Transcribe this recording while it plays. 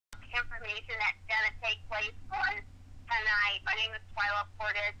information that's going to take place on tonight. My name is Twyla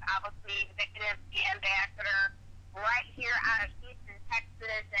Portis, obviously Executive Ambassador right here out of Houston,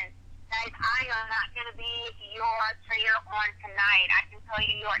 Texas. And guys, I am not going to be your trainer on tonight. I can tell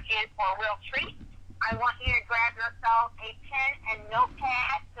you you're in for a real treat. I want you to grab yourself a pen and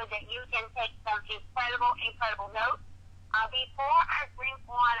notepad so that you can take some incredible notes. Before I bring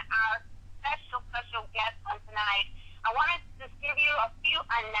on our special guest on tonight, I want to just give you a few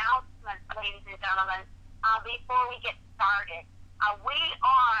announcements, ladies and gentlemen, before we get started. We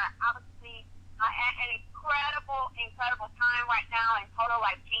are obviously at an incredible time right now in Total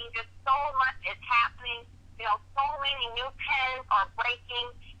Life Changes. So much is happening. So many new pens are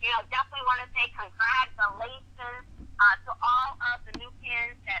breaking. Definitely want to say congratulations to all of the new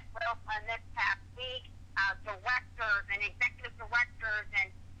pens that broke on this past week. Directors and executive directors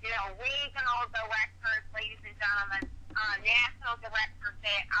and, regional directors, ladies and gentlemen, national directors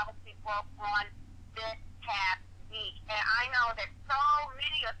that obviously broke on this past week. And I know that so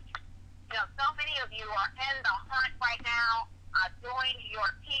many of you are in the hunt right now, doing your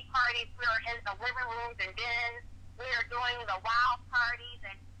tea parties. We are in the living rooms and dens. We are doing the wild parties,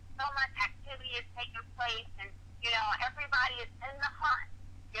 and so much activity is taking place. And, everybody is in the hunt,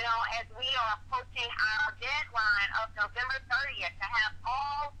 as we are approaching our deadline of November 30th to have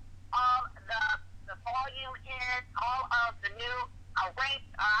all of the volume in, all of the new ranks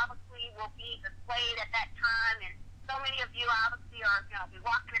obviously will be displayed at that time. And so many of you obviously are going to be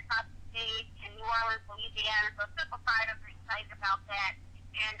walking across the stage in New Orleans, Louisiana. So Simplified, I'm excited about that.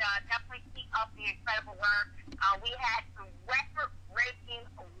 And definitely keep up the incredible work. We had some record-breaking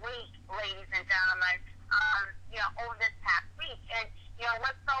week, ladies and gentlemen, over this past week. And,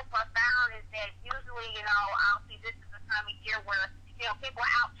 what's so profound is that usually, obviously this is the time of year where, people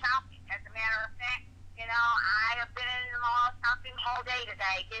are out shopping. As a matter of fact, I have been in the mall shopping all day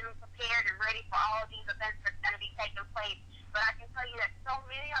today, getting prepared and ready for all of these events that's going to be taking place. But I can tell you that so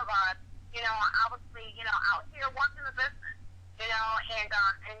many of us, obviously, out here working the business, and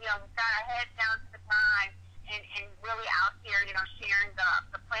we've got our heads down to the grind and really out here, sharing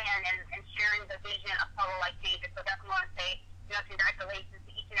the plan and sharing the vision of Total Life Changes. So definitely want to say, congratulations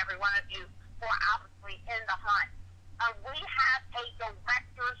to each and every one of you who are obviously in the hunt. We have a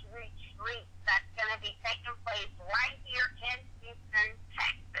director's retreat that's going to be taking place right here in Houston,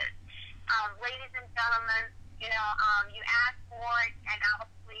 Texas. Ladies and gentlemen, you asked for it, and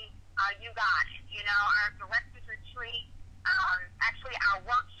obviously you got it. Our director's retreat, actually our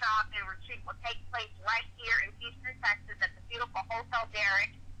workshop and retreat will take place right here in Houston, Texas at the beautiful Hotel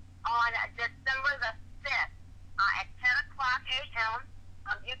Derrick on December the 5th at 10 o'clock a.m.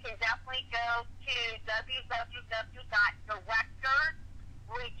 You can definitely go to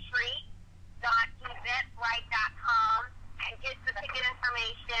www.directorsretreat.eventbrite.com and get the ticket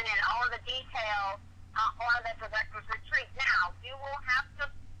information and all of the details on the director's retreat. Now, you will have to,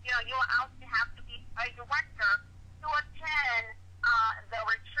 you will also have to be a director to attend the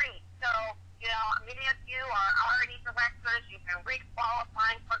retreat. So, many of you are already directors. You've been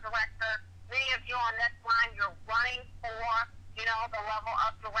re-qualifying for director. Many of you on this line, you're running for, the level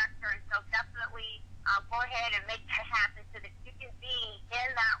of director. And so definitely go ahead and make that happen so that you can be in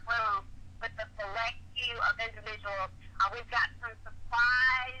that room with the select few of individuals. We've got some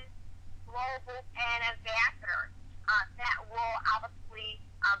surprise global and ambassadors that will obviously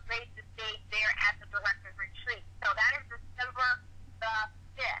grace the stage there at the director's retreat. So that is December the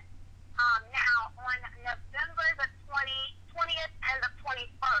 5th. Now, on November the 20th and the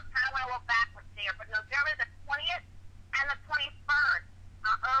 21st, kind of want to go backwards there, but November the 20th and the 21st,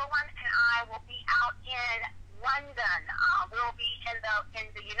 Erwin and I will be out in London. We'll be in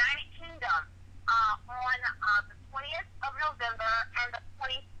the United Kingdom on the 20th of November and the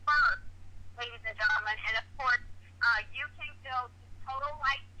 21st, ladies and gentlemen. And of course, you can go to Total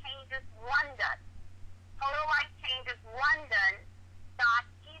Life Changes London, Total Life Changes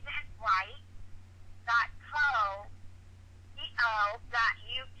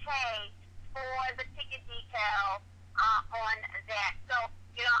London.eventbrite.co.uk for the ticket details on that. So,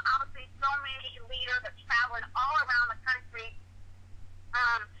 obviously so many leaders are traveling all around the country,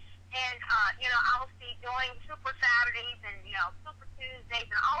 obviously doing Super Saturdays and, Super Tuesdays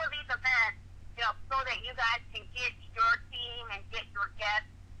and all of these events, so that you guys can get your team and get your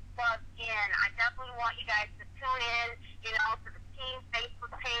guests plugged in. I definitely want you guys to tune in, to the team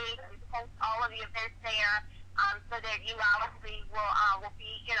Facebook page. We post all of the events there, so that you obviously will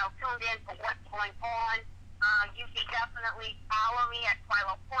be, tuned in for what's going on. You can definitely follow me at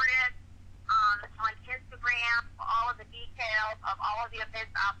Twyla Portis on Instagram for all of the details of all of the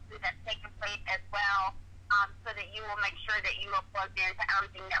events obviously that's taking place as well. so that you will make sure that you are plugged into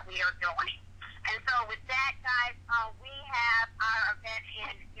everything that we are doing. And so with that, guys, we have our event,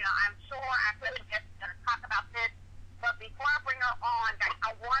 and, I'm sure I could have just talk about this, but before I bring her on, guys,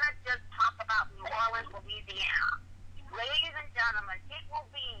 I want to just talk about New Orleans, Louisiana. Ladies and gentlemen, it will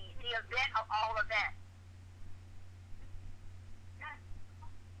be the event of all events.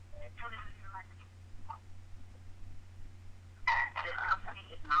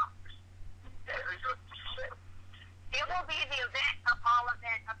 It will be the event of all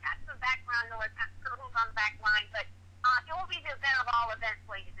events. I've got some background noise. I'm sure who's on the back line, but it will be the event of all events,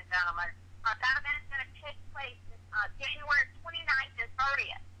 ladies and gentlemen. That event is going to take place January 29th and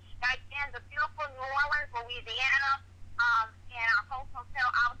 30th. Guys, in the beautiful New Orleans, Louisiana, and our host hotel,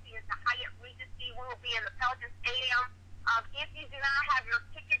 obviously, is the Hyatt Regency. We will be in the Pelican Stadium. If you do not have your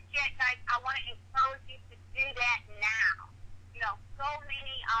tickets yet, guys, I want to encourage you to do that now. So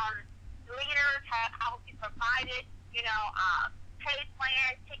many leaders have obviously provided, pay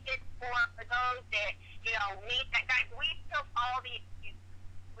plan tickets for those that, need that. Guys, we took all the excuses.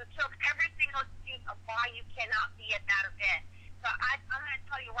 We took every single excuse of why you cannot be at that event. So I'm going to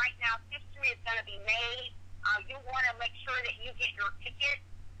tell you right now, history is going to be made. You want to make sure that you get your ticket.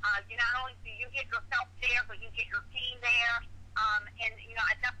 Not only do you get yourself there, but you get your team there. And,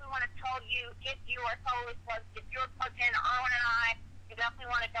 I definitely want to tell you, if you are totally plugged, if you're plugged in, Erwin and I, you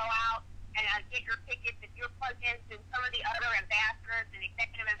definitely want to go out and get your tickets. If you're plugged into some of the other ambassadors and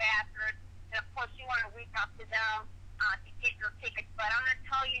executive ambassadors, and of course you want to reach out to them to get your tickets. But I'm going to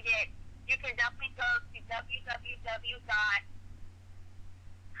tell you that you can definitely go to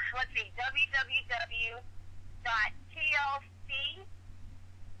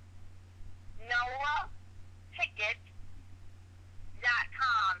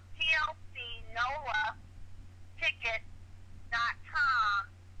tlcnoahtickets.com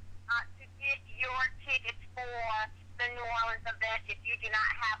to get your tickets for the New Orleans event if you do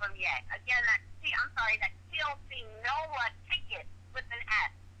not have them yet. Again, that's TLC Noah Tickets with an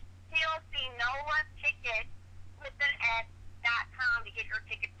S. TLC Noah Tickets with an S.com to get your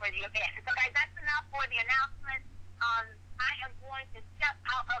tickets for the event. And so, guys, that's enough for the announcement. I am going to step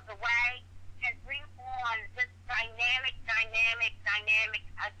out of the way and bring on this dynamic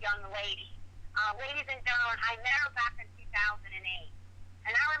young lady. Ladies and gentlemen, I met her back in 2008.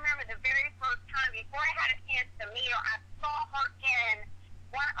 And I remember the very first time, before I had a chance to meet her, I saw her in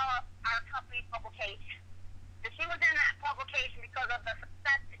one of our company publications. And she was in that publication because of the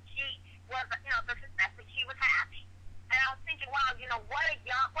success that she was, the success that she was having. And I was thinking, wow,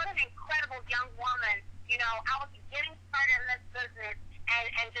 what an incredible young woman. I was getting started in this business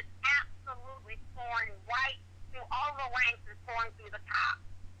and just absolutely soaring right through all the ranks and soaring through the top.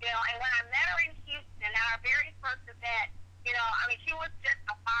 And when I met her in Houston at our very first event, she was just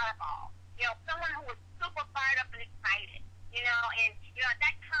a fireball. Someone who was super fired up and excited. At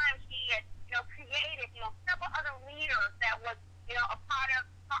that time she had, created, several other leaders that was, a part of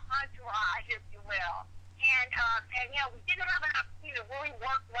her entourage, if you will. And we didn't have an opportunity to really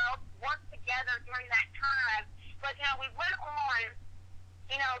work together during that time. But, we went on,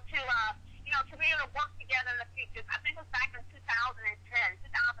 to be able to work together in the future. I think it was back in 2010,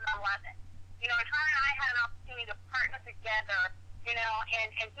 2011. And her and I had an opportunity to partner together,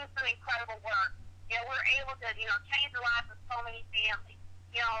 and do some incredible work. We were able to, change the lives of so many families.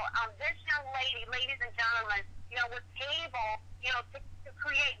 This young lady, ladies and gentlemen, was able, to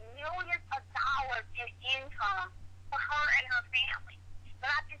create millions of dollars in income for her and her family. But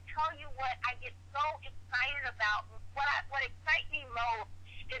I can tell you what I get so excited about, what excites me most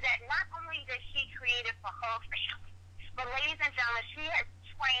is that not only does she create it for her family, but ladies and gentlemen, she has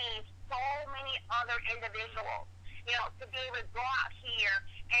trained so many other individuals, to be able to go out here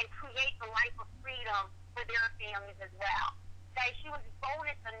and create the life of freedom for their families as well. Guys, she was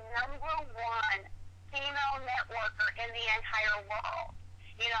voted the #1 female networker in the entire world.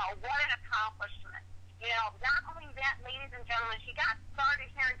 What an accomplishment. Not only that, ladies and gentlemen, she got started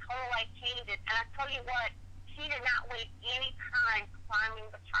here in Total Life Changes, and I tell you what, she did not waste any time climbing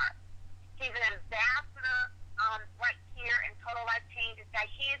the charts. She's an ambassador right here in Total Life Changes. Guys,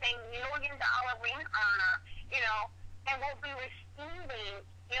 she is a $1 million ring earner, and will be receiving,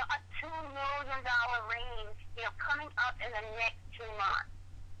 a $2 million ring, coming up in the next 2 months.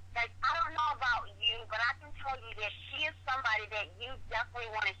 Guys, I don't know about you, but I can tell you that she is somebody that you definitely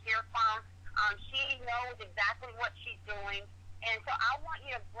want to hear from. She knows exactly what she's doing. And so I want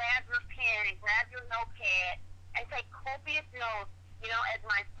you to grab your pen and grab your notepad and take copious notes, as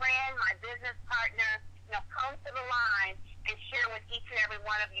my friend, my business partner, come to the line and share with each and every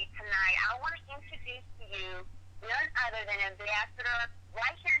one of you tonight. I want to introduce to you none other than Ambassador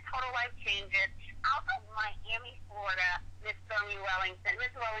right here in Total Life Changes, out of Miami, Florida, Miss Stormy Wellington.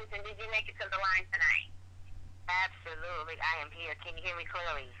 Miss Wellington, did you make it to the line tonight? Absolutely, I am here. Can you hear me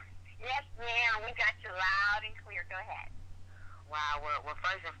clearly? Yes, ma'am. We got you loud and clear. Go ahead. Wow, well,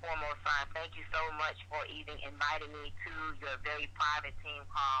 first and foremost, thank you so much for even inviting me to your very private team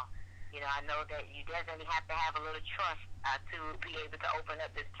call. You know, I know that you definitely have to have a little trust to be able to open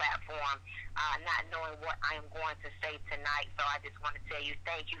up this platform, not knowing what I am going to say tonight. So I just want to tell you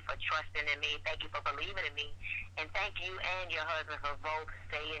thank you for trusting in me. Thank you for believing in me. And thank you and your husband for both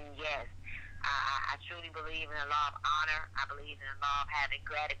saying yes. I truly believe in the law of honor. I believe in the law of having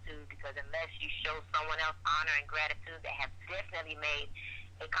gratitude, because unless you show someone else honor and gratitude that have definitely made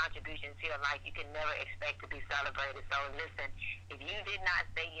a contribution to your life, you can never expect to be celebrated. So listen, if you did not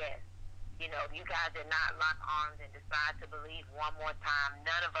say yes, you know, if you guys did not lock arms and decide to believe one more time,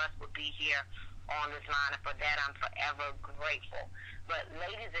 none of us would be here on this line, and for that I'm forever grateful. But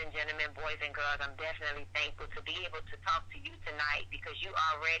ladies and gentlemen, boys and girls, I'm definitely thankful to be able to talk to you tonight, because you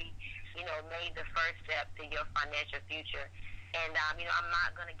already, you know, made the first step to your financial future. And, you know, I'm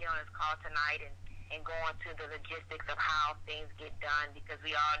not going to get on this call tonight and go into the logistics of how things get done, because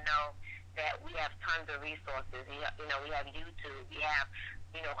we all know that we have tons of resources. We have YouTube, we have,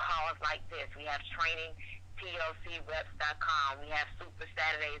 you know, calls like this, we have training, TLCreps.com, we have Super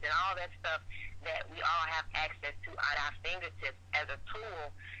Saturdays and all that stuff that we all have access to at our fingertips as a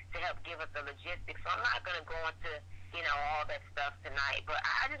tool to help give us the logistics. So I'm not going to go into, you know, all that stuff tonight, but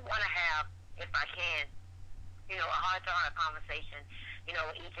I just want to have, if I can, you know, a heart-to-heart conversation, you know,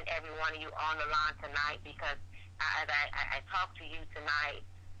 with each and every one of you on the line tonight, because as I talk to you tonight,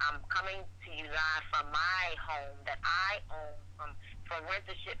 I'm coming to you live from my home that I own, from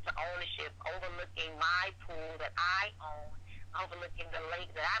rentership to ownership, overlooking my pool that I own, overlooking the lake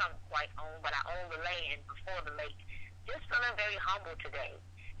that I don't quite own, but I own the land before the lake. Just feeling very humble today.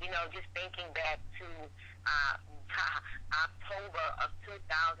 You know, just thinking back to October of 2014,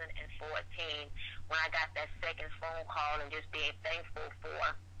 when I got that second phone call, and just being thankful for,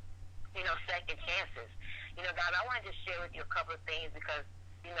 you know, second chances. You know, guys, I want to just share with you a couple of things, because,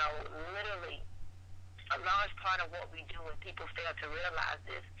 you know, literally a large part of what we do, and people fail to realize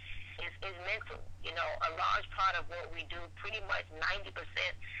this, is mental. You know, a large part of what we do, pretty much 90%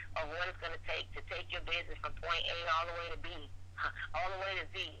 of what it's going to take your business from point A all the way to B, all the way to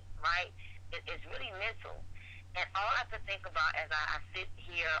Z, right? It's really mental. And all I have to think about as I sit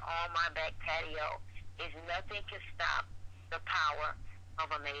here on my back patio is nothing can stop the power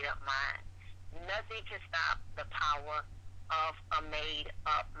of a made-up mind. Nothing can stop the power of a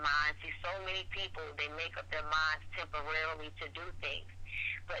made-up mind. See, so many people, they make up their minds temporarily to do things,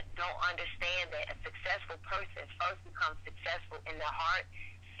 but don't understand that a successful person first becomes successful in their heart,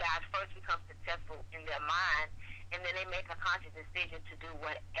 guys, first becomes successful in their mind, and then they make a conscious decision to do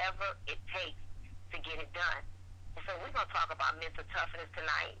whatever it takes to get it done. And so we're going to talk about mental toughness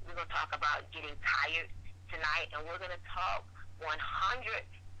tonight. We're going to talk about getting tired tonight, and we're going to talk 100%,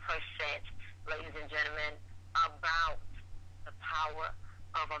 ladies and gentlemen, about the power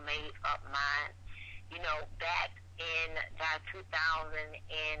of a made-up mind. You know, back in 2013,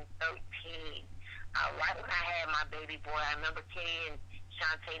 right when I had my baby boy, I remember Kenny and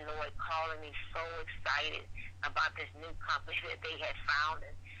Shantae Lloyd calling me so excited about this new company that they had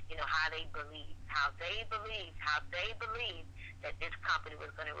founded. You know, how they believed that this company was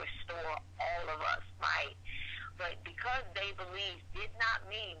going to restore all of us, right? But because they believed did not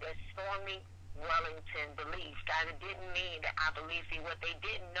mean that Stormy Wellington believed. Guys, it didn't mean that I believed. See, what they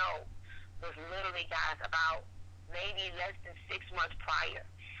didn't know was literally, guys, about maybe less than 6 months prior.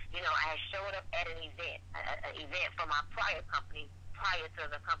 You know, I had showed up at an event for my prior company, prior to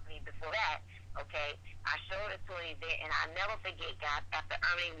the company before that, okay? I showed up to an event, and I never forget, guys, after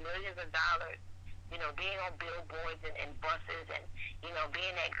earning millions of dollars, you know, being on billboards and buses, and, you know,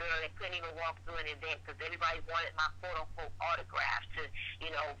 being that girl that couldn't even walk through an event because everybody wanted my quote-unquote autograph, to, you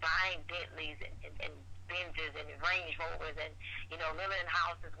know, buying Bentleys and Benzes and Range Rovers, and, you know, living in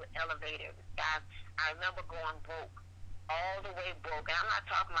houses with elevators. Guys, I remember going broke, all the way broke. And I'm not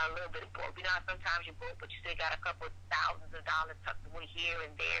talking about a little bit of broke. You know, sometimes you're broke, but you still got a couple of thousands of dollars tucked away here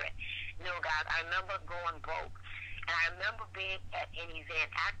and there. And, you know, guys, I remember going broke. And I remember being at an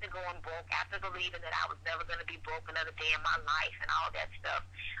event after going broke, after believing that I was never going to be broke another day in my life and all that stuff.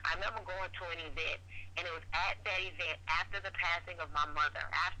 I remember going to an event, and it was at that event, after the passing of my mother,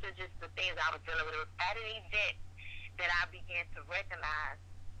 after just the things I was dealing with, it was at an event that I began to recognize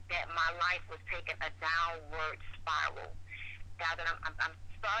that my life was taking a downward spiral. Guys, and I'm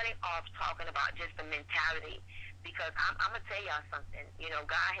starting off talking about just the mentality, because I'm going to tell y'all something. You know,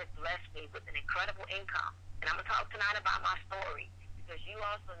 God has blessed me with an incredible income. And I'm going to talk tonight about my story, because you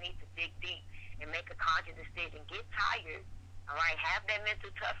also need to dig deep and make a conscious decision. Get tired, all right? Have that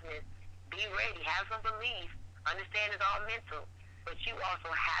mental toughness. Be ready. Have some belief. Understand it's all mental. But you also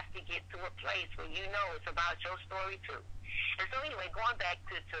have to get to a place where you know it's about your story too. And so anyway, going back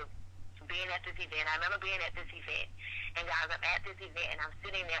to being at this event, I remember being at this event. And guys, I'm at this event and I'm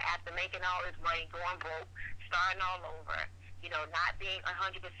sitting there after making all this money, going broke, starting all over, not being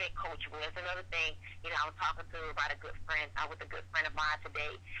 100% coachable. That's another thing, I was talking to about a good friend, with a good friend of mine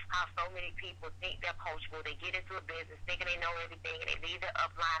today, how so many people think they're coachable. They get into a business thinking they know everything and they leave their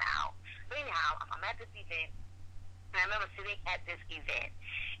upline out. But anyhow, I'm at this event. And I remember sitting at this event,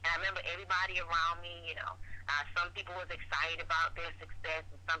 and I remember everybody around me, some people was excited about their success,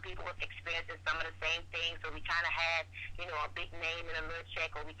 and some people was experiencing some of the same things. So we kind of had, a big name and a little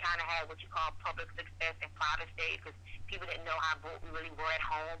check, or we kind of had what you call public success and private stage, because people didn't know how broke we really were at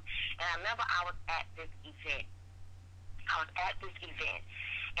home. And I remember I was at this event.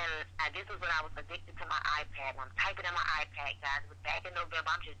 And this was when I was addicted to my iPad. And I'm typing in my iPad, guys. It was back in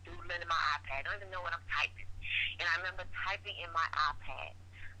November. I'm just doodling in my iPad. I don't even know what I'm typing. And I remember typing in my iPad,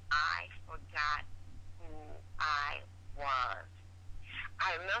 I forgot who I was.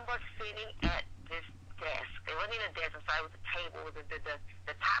 I remember sitting at this desk. It wasn't even a desk. I'm sorry. It was a table. It was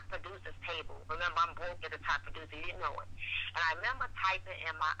the top producer's table. Remember, I'm broke at the top producer. You didn't know it. And I remember typing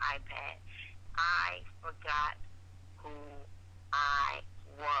in my iPad, I forgot who I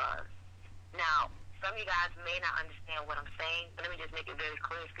was. Now, some of you guys may not understand what I'm saying, but let me just make it very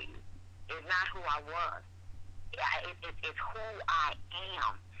clear for you. It's not who I was. It's who I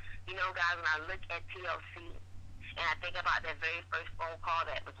am. Guys, when I look at TLC, and I think about that very first phone call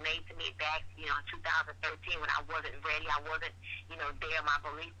that was made to me back, in 2013 when I wasn't ready. I wasn't, there. My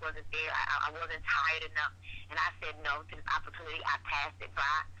belief wasn't there. I wasn't tired enough. And I said no to this opportunity. I passed it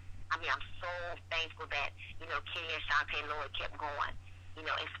by. I'm so thankful that, Kenny and Shantae Lloyd kept going,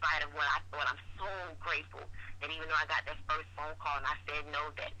 in spite of what I thought. I'm so grateful that even though I got that first phone call and I said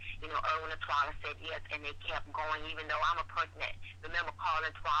no, that, Erwin and Twila said yes, and they kept going, even though I'm a person that remember calling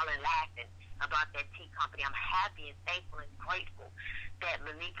Twila and laughing about that tea company. I'm happy and thankful and grateful that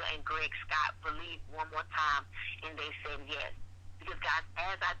Monica and Greg Scott believed one more time and they said yes. Because, guys,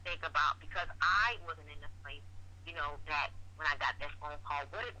 as I think about, because I wasn't in the place, that when I got that phone call,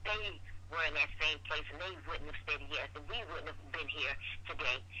 what if they were in that same place and they wouldn't have said yes and we wouldn't have been here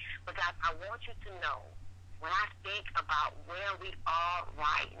today? But, guys, I want you to know, when I think about where we are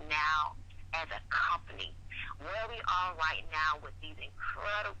right now as a company, where we are right now with these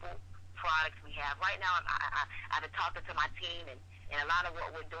incredible products we have. Right now, I've been talking to my team, and a lot of what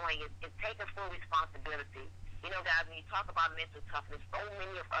we're doing is taking full responsibility. Guys, when you talk about mental toughness, so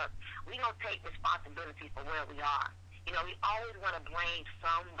many of us, we don't take responsibility for where we are. We always want to blame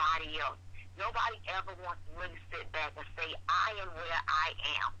somebody else. Nobody ever wants to really sit back and say, I am where I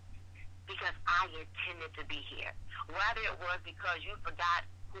am because I intended to be here. Whether it was because you forgot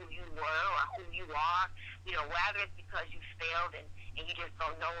who you were or who you are, whether it's because you failed and you just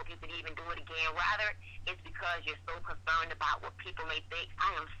don't know if you could even do it again, rather it's because you're so concerned about what people may think.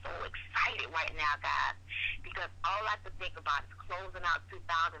 I am so excited right now, guys, because all I have to think about is closing out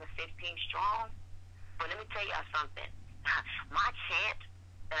 2015 strong. But let me tell y'all something. My chant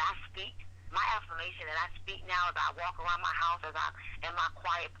that I speak, my affirmation that I speak now as I walk around my house, as I'm in my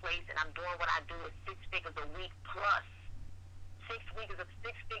quiet place and I'm doing what I do is 6 figures a week plus. 6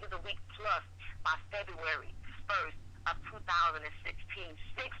 figures a week plus by February 1st of 2016.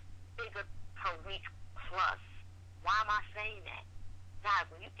 6 figures per week plus. Why am I saying that? Guys,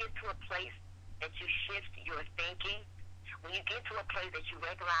 when you get to a place that you shift your thinking, when you get to a place that you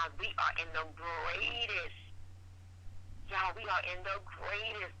recognize we are in the greatest, we are in the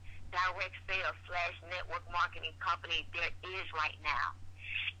greatest direct sales / network marketing company there is right now.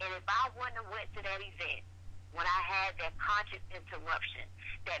 And if I wouldn't have went to that event, when I had that conscious interruption,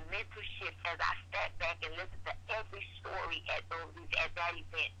 that mental shift as I sat back and listened to every story at that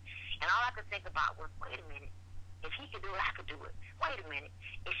event, and all I could think about was, wait a minute, if he could do it, I could do it. Wait a minute,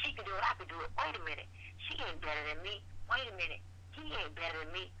 if she could do it, I could do it. Wait a minute, she ain't better than me. Wait a minute, he ain't better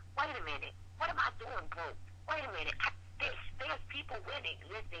than me. Wait a minute, what am I doing, broke? Wait a minute, there's people winning.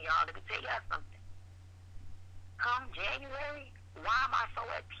 Listen, y'all, let me tell y'all something. Come January, why am I so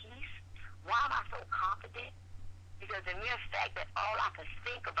at peace? Why am I so confident? Because the mere fact that all I could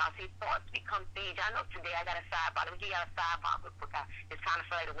think about, see, thoughts become things. I know today I got a sidebar. Let me give y'all a sidebar real quick. It's kind of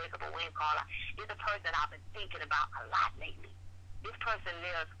funny to wake up a wind caller. It's a person I've been thinking about a lot lately. This person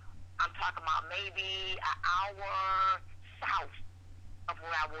lives, I'm talking about maybe an hour south of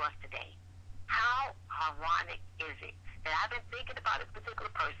where I was today. How ironic is it that I've been thinking about this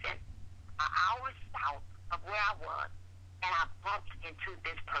particular person an hour south of where I was, and I bumped into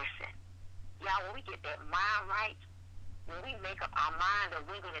this person? Y'all, when we get that mind right, when we make up our mind that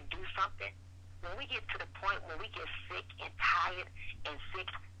we're going to do something, when we get to the point where we get sick and tired and sick,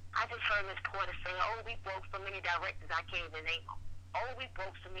 I just heard Ms. Porter say, oh, we broke so many directors, I can't even name them. Oh, we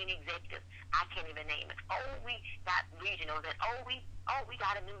broke so many executives, I can't even name it. Oh, we got regionals, and we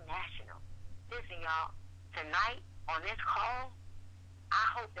got a new national. Listen, y'all, tonight on this call, I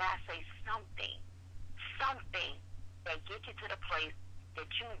hope that I say something that gets you to the place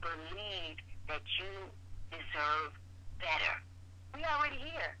that you believe that you deserve better. We already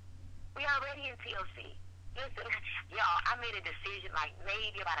here. We already in TLC. Listen, y'all, I made a decision like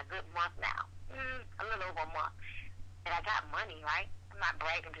maybe about a good month now, a little over a month, and I got money, right? I'm not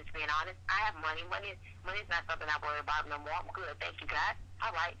bragging, just being honest. I have money. Money's not something I worry about no more. I'm good, thank you, God.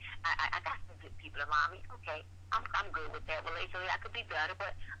 All right, I got some good people around me. Okay, I'm good with that. Relationally, I could be better,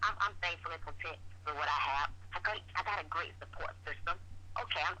 but I'm thankful and content for what I have. I got a great support system.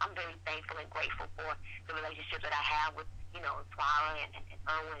 Okay, I'm very thankful and grateful for the relationship that I have with, Twyla and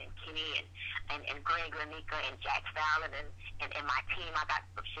Erwin and Kenny and Greg Lanika and Jack Fallon and my team. I got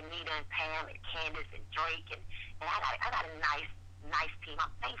Shanita and Pam and Candace and Drake and I got a nice team.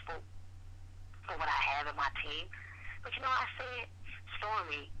 I'm thankful for what I have in my team. But I said,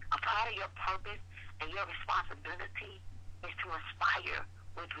 Stormy, a part of your purpose and your responsibility is to inspire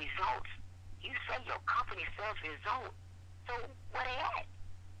with results. You say your company sells results. So where they at?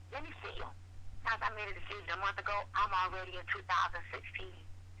 Let me see them. As I made a decision a month ago, I'm already in 2016.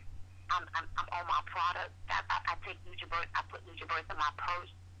 I'm on my product. I take NutriBurst. I put NutriBurst in my purse.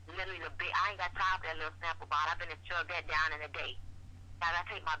 Literally I ain't got time for that little sample bottle. I've been to chug that down in a day. Guys, I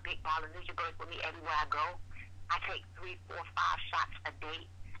take my big bottle of NutriBurst with me everywhere I go. I take 3, 4, 5 shots a day.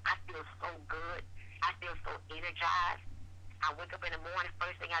 I feel so good. I feel so energized. I wake up in the morning,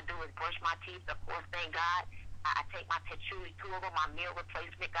 first thing I do is brush my teeth. Of course, thank God. I take my Tlc, 2 of them, my meal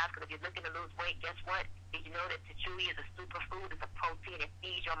replacement, guys, because if you're looking to lose weight, guess what? Did you know that Tlc is a superfood? It's a protein. It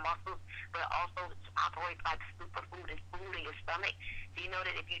feeds your muscles, but it also operates like superfood and food in your stomach. Do you know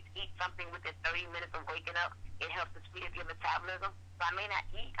that if you eat something within 30 minutes of waking up, it helps to speed up your metabolism? So I may not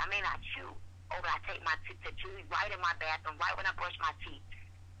eat, I may not chew. But I take my Tlc right in my bathroom, right when I brush my teeth.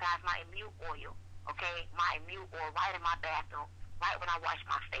 Guys, my immune oil, okay? My immune oil right in my bathroom, right when I wash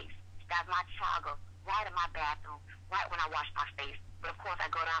my face. Guys, my chaga right in my bathroom, right when I wash my face. But of course, I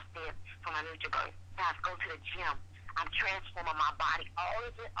go downstairs for my NutriBurst. Guys, go to the gym. I'm transforming my body. All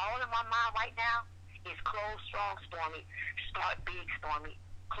in my mind right now is close strong, Stormy. Start big, Stormy.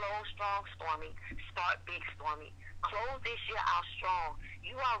 Close strong, Stormy. Start big, Stormy. Close this year out strong.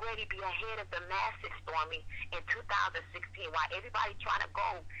 You already be ahead of the masses, Stormy, in 2016. While everybody trying to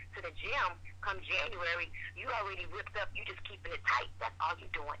go to the gym come January, you already ripped up. You just keeping it tight. That's all you're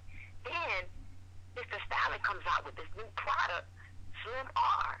doing. Then Mr. Styling comes out with this new product, Slim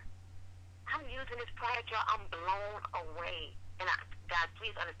R. I'm using this product, y'all. I'm blown away. And guys,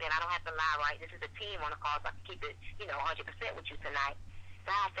 please understand, I don't have to lie, right? This is a team on the call, so I can keep it, 100% with you tonight.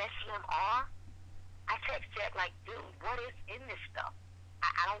 Guys, that Slim R, I text Jack like, dude, what is in this stuff?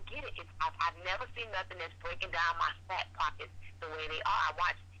 I don't get it. I've never seen nothing that's breaking down my fat pockets the way they are. I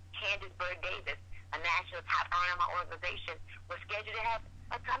watched Candace Bird Davis, a national top earner in my organization, was scheduled to have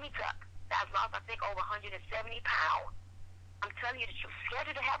a tummy tuck. I've lost, I think, over 170 pounds. I'm telling you that you're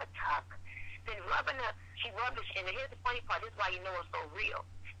scheduled to have a tuck. Then she rubbed it, and here's the funny part, this is why you know it's so real.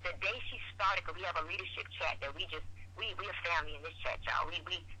 The day she started, because we have a leadership chat that we a family in this chat, y'all. We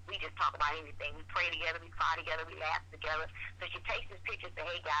just talk about anything. We pray together, we cry together, we laugh together. So she takes this picture and says,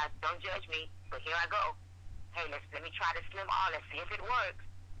 hey, guys, don't judge me, but here I go. Hey, let me try this Slim R. Let's see if it works.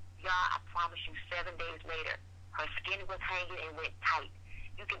 Y'all, I promise you, 7 days later, her skin was hanging and went tight.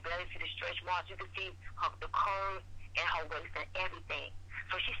 You can barely see the stretch marks. You can see the curves in her waist and everything.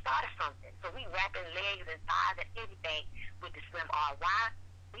 So she started something. So we wrapping legs and thighs and everything with the Slim R. Why?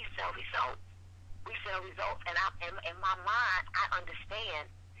 We sell results. We sell results. And in my mind, I understand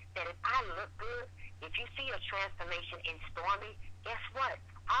that if I look good, if you see a transformation in Stormy, guess what?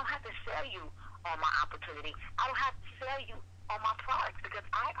 I don't have to sell you on my opportunity. I don't have to sell you on my products because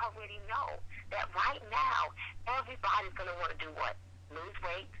I already know that right now, everybody's going to want to do what? Lose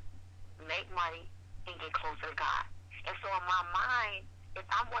weight, make money, and get closer to God. And so in my mind, if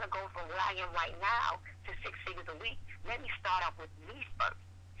I want to go from where I am right now to 6 figures a week, let me start off with me first.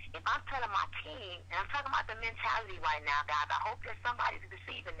 If I'm telling my team, and I'm talking about the mentality right now, guys, I hope that somebody's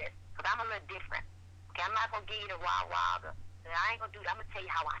receiving this because I'm a little different. Okay, I'm not going to give you the rah-rah. I ain't going to do that. I'm going to tell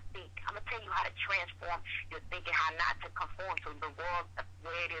you how I think. I'm going to tell you how to transform your thinking, how not to conform to the world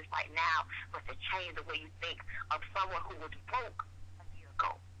where it is right now, but to change the way you think of someone who was broke a year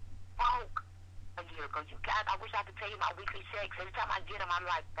ago. Broke a a year ago. You guys, I wish I could tell you my weekly checks. Every time I get them, I'm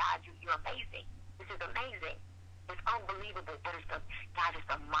like, God, you're amazing. This is amazing. It's unbelievable, but guys,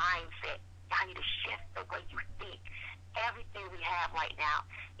 it's a mindset. Y'all need to shift the way you think. Everything we have right now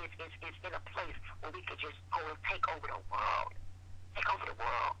is in a place where we could just go and take over the world. Take over the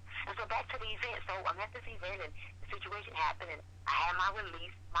world. And so back to the event. So I'm at this event, and the situation happened, and I had my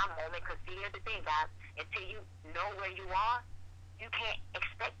release, my moment, because see, here's the thing, guys. Until you know where you are, you can't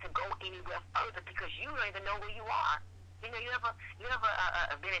expect to go anywhere further because you don't even know where you are. You know, you ever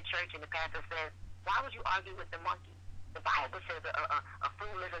been in church and the pastor says, why would you argue with the monkey? The Bible says a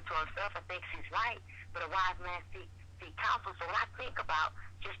fool listens to himself and thinks he's right, but a wise man seeks counsel. So when I think about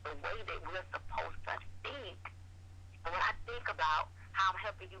just the way that we're supposed to think, and when I think about how I'm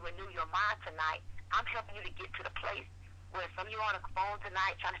helping you renew your mind tonight, I'm helping you to get to the place where some of you are on the phone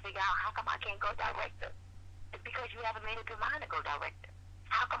tonight trying to figure out how come I can't go director. It's because you haven't made up your mind to go director.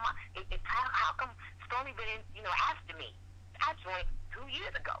 How come how come Stormy been after me? I joined 2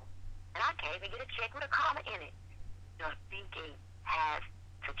 years ago, and I can't even get a check with a comma in it. Your thinking has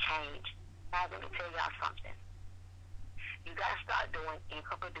to change. Now let me tell y'all something. You gotta start doing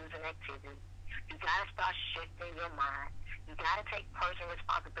income-producing activities. You gotta start shifting your mind. You gotta take personal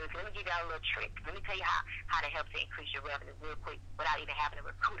responsibility. Let me give y'all a little trick. Let me tell you how to help to increase your revenue real quick without even having to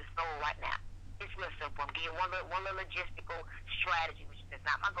recruit a soul right now. It's real simple. I'm giving one little logistical strategy, which is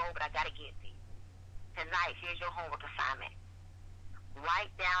not my goal, but I gotta get to you. Tonight, here's your homework assignment.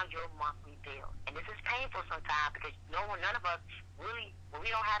 Write down your monthly bills. And this is painful sometimes because none of us really, when we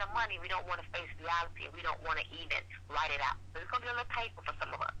don't have the money, we don't want to face reality, and we don't want to even write it out. So it's going to be a little painful for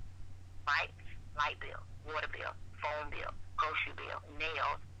some of us, right? Light bill, water bill, phone bill, grocery bill,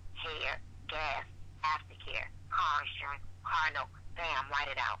 nails, hair, gas, aftercare, car insurance, car note. Bam,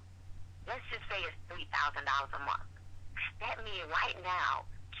 write it out. Let's just say it's $3,000 a month. That means right now,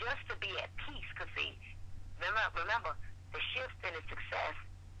 just to be at peace, because see, remember, the shift in the success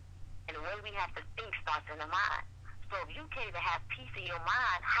and the way we have to think starts in the mind. So if you can't even have peace in your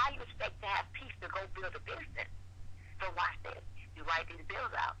mind, how you expect to have peace to go build a business? So watch this. You write these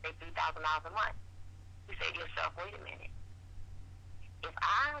bills out. They're $3,000 a month. You say to yourself, wait a minute. If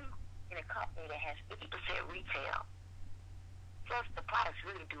I'm in a company that has 50% retail, plus the products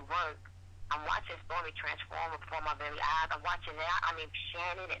really do work, I'm watching Stormy transform before my very eyes. I'm watching that. I mean,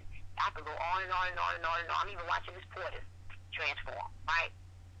 Shannon, and I could go on and on and on and on and on. I'm even watching Miss Porter transform, right?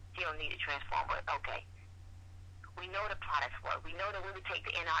 She don't need to transform, but okay. We know the products work. We know that when we take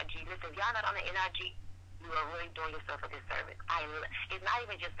the NRG, listen, if y'all not on the NRG, you are really doing yourself a disservice. It's not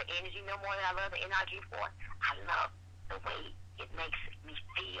even just the energy no more that I love the NRG for. I love the way it makes me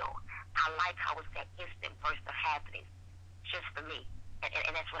feel. I like how it's that instant burst of happiness just for me.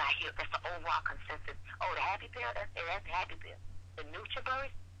 And that's what I hear. That's the overall consensus. Oh, the happy pill? That's the happy pill. The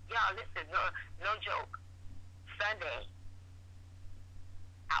NutriBurst? Y'all, listen, no joke. Sunday,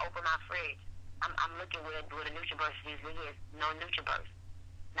 I open my fridge. I'm looking where the NutriBurst usually is. No NutriBurst.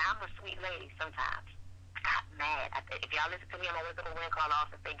 Now, I'm a sweet lady sometimes. I got mad. If y'all listen to me, I'm always going to win call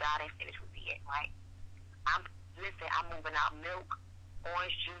off and say, God ain't finished with me yet, right? I'm moving out milk,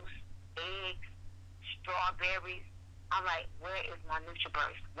 orange juice, eggs, strawberries. I'm like, where is my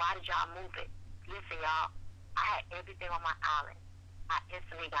NutriBurst? Why did y'all move it? Listen, y'all, I had everything on my island. I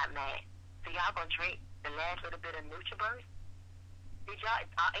instantly got mad. So y'all gonna drink the last little bit of NutriBurst? Did y'all?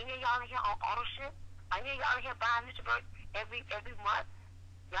 Any of y'all in here on auto ship? Any of y'all in here buying NutriBurst every month?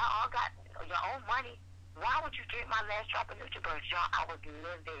 Y'all all got your own money. Why would you drink my last drop of NutriBurst? Y'all, I was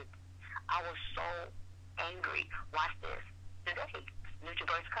livid. I was so angry. Watch this. Today,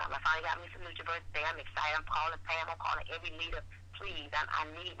 NutriBurst come. I finally got me some NutriBurst today. I'm excited. I'm calling Pam. I'm calling every leader. Please, I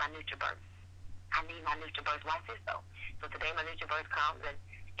need my NutriBurst. I need my NutriBurst. Watch this though. So today my NutriBurst comes, and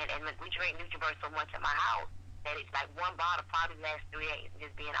we drink NutriBurst so much in my house that it's like one bottle probably lasts 3 days.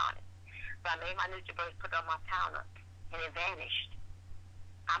 Just being honest. So I made my NutriBurst, put it on my counter, and it vanished.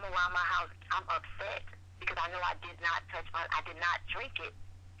 I'm around my house. I'm upset because I know I did not drink it.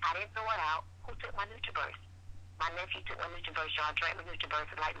 I didn't throw it out. Who took my NutriBurst? My nephew took my NutriBurst. Y'all drank my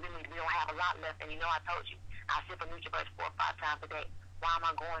NutriBurst. Like, literally, we don't have a lot left. And you know, I told you, I sip a NutriBurst 4 or 5 times a day. Why am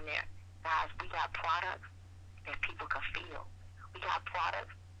I going there? Guys, we got products that people can feel. We got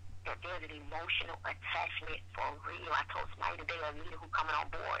products that there's an emotional attachment for real. I told somebody today, a leader who coming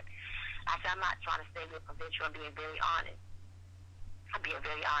on board. I said, I'm not trying to say you're conventional. I'm being very honest. I'm being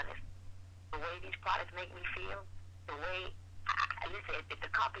very honest. The way these products make me feel, the way, listen, if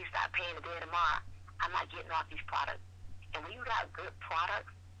the company start paying the day tomorrow, I'm not getting off these products. And when you got good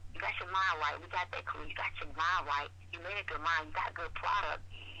products, you got your mind right. We got that clue. You got your mind right. You made a good mind. You got good products.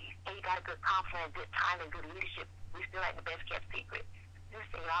 And you got a good confidence, good time, and good leadership. We still like the best kept secret.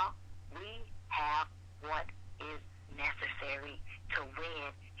 Listen, y'all, we have what is necessary to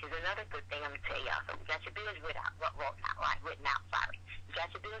win. Here's another good thing I'm going to tell y'all. So you got your bills written out, sorry. You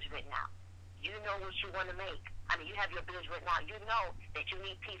got your bills written out. You know what you want to make. I mean, you have your bills written out. You know that you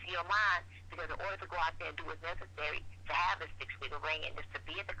need peace in your mind because in order to go out there and do what's necessary to have a six-figure ring and just to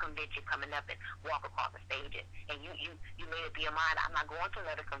be at the convention coming up and walk across the stage and you made up your mind, I'm not going to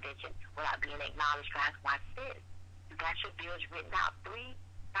another convention without being acknowledged. Guys, watch this. You got your bills written out,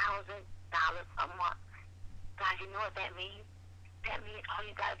 $3,000 a month. Guys, you know what that means? That means all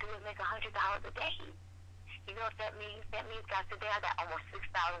you got to do is make $100 a day. You know what that means? That means, guys, today I got almost $6,000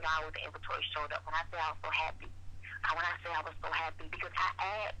 worth of inventory showed up. When I say I was so happy, because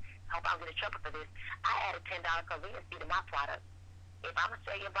I hope I'm getting trouble for this, I added $10 convenience fee to my product. If I'm going to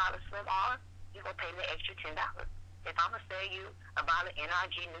sell you a bottle of Slim R, you're going to pay me an extra $10. If I'm going to sell you a bottle of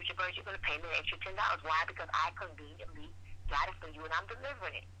NRG NutriBurst, you're going to pay me an extra $10. Why? Because I conveniently got it for you and I'm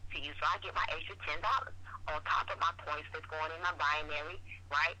delivering it to you. So I get my extra $10 on top of my points that's going in my binary,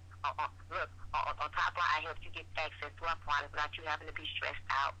 right? Look, on top of I help you get access to our product without you having to be stressed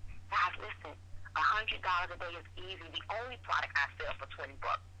out. Guys, listen, $100 a day is easy. The only product I sell for $20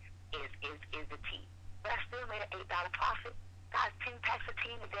 is the tea. But I still made an $8 profit. Guys, 10 packs of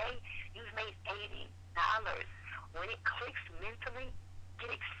tea a day, you've made $80. When it clicks mentally,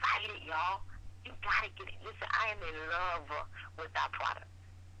 get excited, y'all. You gotta get it. Listen, I am in love with our product.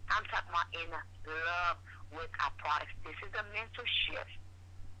 I'm talking about in love with our products. This is a mental shift.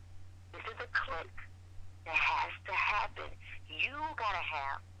 This is a click that has to happen. You gotta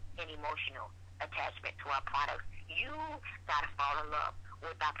have an emotional attachment to our products. You gotta fall in love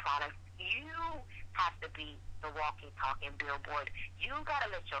with our products. You have to be the walking, talking billboard. You gotta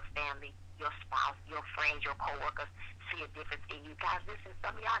let your family, your spouse, your friends, your coworkers see a difference in you. Guys, listen,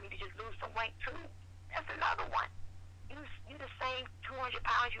 some of y'all need to just lose some weight too. That's another one. You the same 200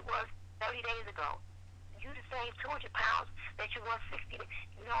 pounds you was 30 days ago. You the same 200 pounds that you was 60 days.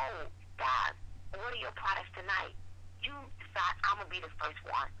 No, guys, order your products tonight. You decide I'm going to be the first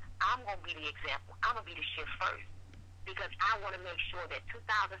one. I'm going to be the example. I'm going to be the shift first. Because I want to make sure that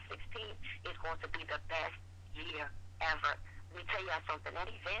 2016 is going to be the best year ever. Let me tell y'all something.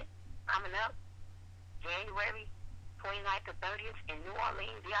 That event coming up, January 29th to 30th in New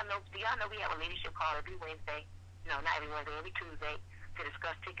Orleans. Do y'all know we have a leadership call every Wednesday? No, not every Wednesday, every Tuesday to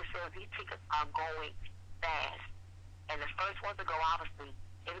discuss ticket sales. These tickets are going fast. And the first one to go, obviously,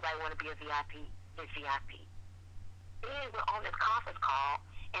 everybody want to be a VIP, is VIP. Then we're on this conference call,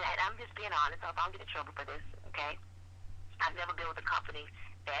 and I'm just being honest, I don't get in trouble for this, okay? I've never been with a company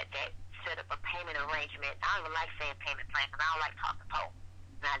that set up a payment arrangement. I don't even like saying payment plan because I don't like talking Paul.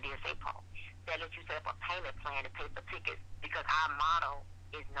 And I did say Paul. That lets you set up a payment plan to pay for tickets because our motto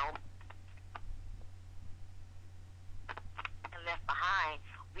is no left behind.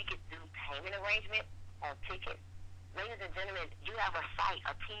 We could do payment arrangement on tickets. Ladies and gentlemen, you have a site,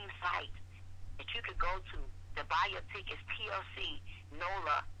 a team site that you could go to buy your tickets, TLC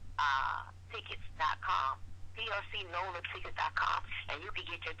NOLA tickets.com. TLCNOLAtickets.com, and you can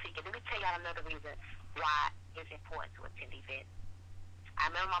get your ticket. Let me tell y'all another reason why it's important to attend events. I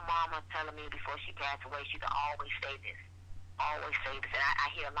remember my mom was telling me before she passed away, she could always say this. Always say this. And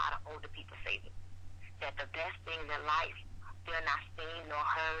I hear a lot of older people say this. That the best things in life, they're not seen nor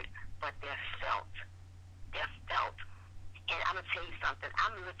heard, but they're felt. They're felt. And I'm going to tell you something.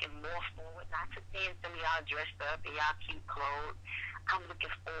 I'm looking more forward, not to seeing some of y'all dressed up in y'all cute clothes. I'm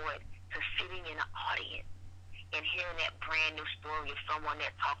looking forward to sitting in an audience and hearing that brand new story of someone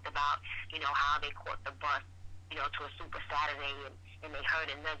that talked about, how they caught the bus, to a Super Saturday and they heard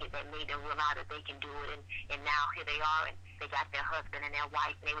a nugget that made them realize that they can do it and now here they are and they got their husband and their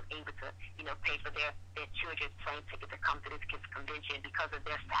wife and they were able to, pay for their children's plane ticket to come to this kids convention because of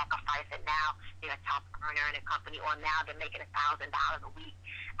their sacrifice and now they're a top earner in a company or now they're making $1,000 a week.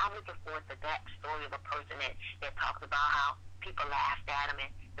 I'm looking forward to that story of a person that talks about how people laughed at them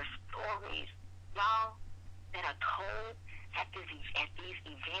and the stories, y'all, that are told at these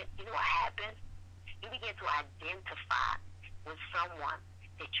events. You know what happens? You begin to identify with someone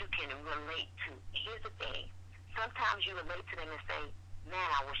that you can relate to. Here's the thing. Sometimes you relate to them and say, man,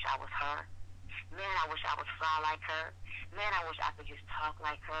 I wish I was her. Man, I wish I was fly like her. Man, I wish I could just talk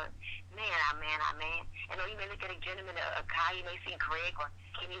like her. Man. And you may look at a gentleman, a guy, you may see Greg or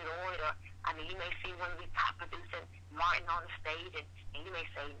Kenny Lloyd, or, you may see one of these top producers, Martin on the stage, and you may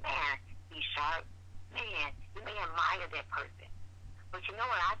say, man, he's sharp. Man, you may admire that person. But you know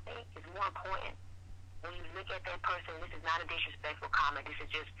what I think is more important? When you look at that person, this is not a disrespectful comment. This is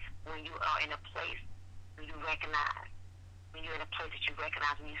just when you are in a place where you recognize. When you're in a place that you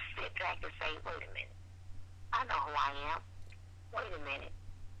recognize, when you sit back and say, wait a minute. I know who I am. Wait a minute.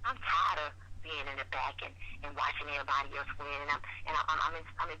 I'm tired of being in the back and watching everybody else win. And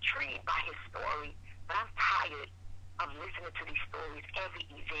I'm intrigued by his story, but I'm tired of listening to these stories every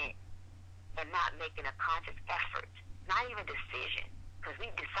event and not making a conscious effort, not even decision. Because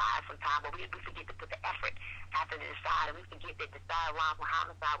we decide sometimes, but we forget to put the effort after the decide, and we forget that decide rhymes with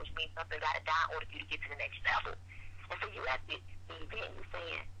homicide, which means something got to die in order for you to get to the next level. And so you at the event, you're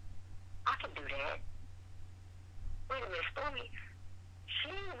saying, I can do that. Wait a minute, Stormy, she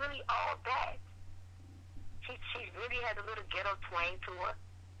ain't really all that. She really has a little ghetto twang to her.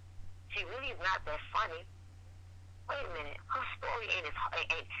 She really is not that funny. Wait a minute, her story ain't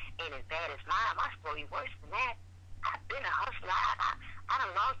as bad as mine. My story worse than that. I've been a hustler. I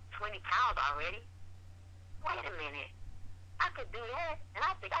done lost 20 pounds already. Wait a minute. I could do that, and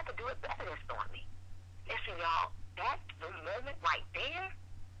I think I could do it better than Stormy. Listen, y'all, that's the moment right there.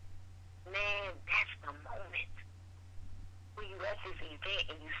 Man, that's the moment when you at this event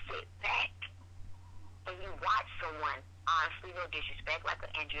and you sit back and you watch someone, honestly, no disrespect, like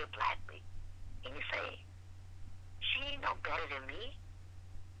an Andrea Blackley, and you say, she ain't no better than me.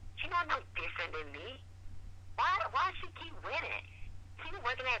 She not no different than me. Why she keep winning? She was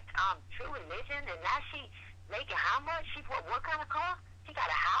working at True Religion, and now she making how much? She what kind of car? She got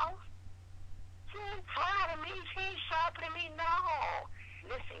a house? She ain't flyer than me. She ain't sharper than me. No.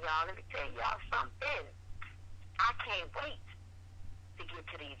 Listen, y'all, let me tell y'all something. I can't wait to get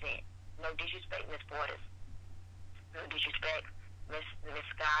to the event. No disrespect, Miss Portis. No disrespect, Miss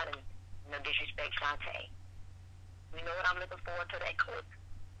Scott, and no disrespect, Shantae. You know what I'm looking forward to, that clip?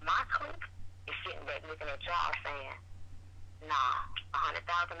 My clip is sitting back looking at y'all saying, nah, $100,000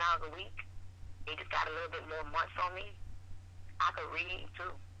 a week, they just got a little bit more months on me. I could read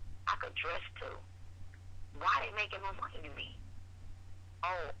too. I could dress too. Why they making more money than me?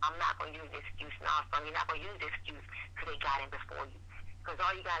 Oh, I'm not going to use this excuse. No, son, you're not going to use this excuse because they got in before you. Because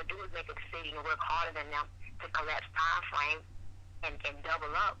all you got to do is make a decision and work harder than them to collapse time frames and double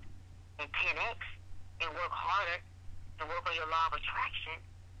up and 10x and work harder and work on your law of attraction.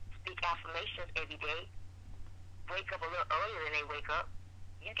 Speak affirmations every day. Wake up a little earlier than they wake up.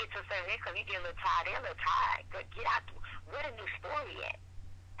 You get to a certain income, you get a little tired, they're a little tired. But get out. Where the new story at?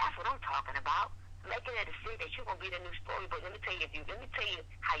 That's what I'm talking about. Making a decision that you're going to be the new story. But let me tell you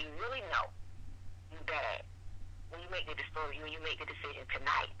how you really know you bad. When you make the story, when you make the decision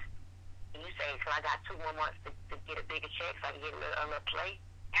tonight, and you say, so I got 2 more months to get a bigger check so I can get a little play.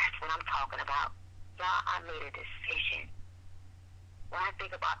 That's what I'm talking about. Y'all, I made a decision. When I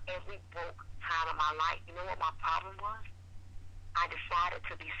think about every broke time of my life, you know what my problem was? I decided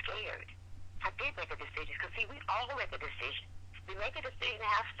to be scared. I did make a decision. Because, see, we all make a decision. We make a decision to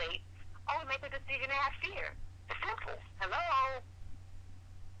have faith, or we make a decision to have fear. It's simple. Hello?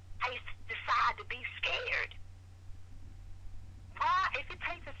 I decide to be scared. Why? If it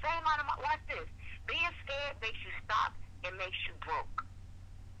takes the same amount of money, watch this. Being scared makes you stop and makes you broke.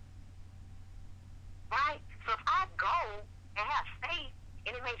 Right? So if I go and have faith,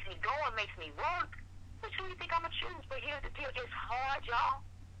 and it makes me go and makes me work, which one do you think I'm going to choose? But here's the deal. It's hard, y'all.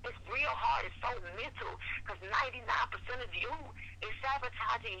 It's real hard. It's so mental. Because 99% of you is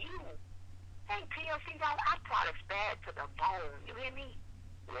sabotaging you. Hey, TLC, y'all, our product's bad to the bone. You hear me?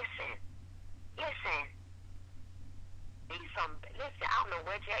 Listen. Listen, I don't know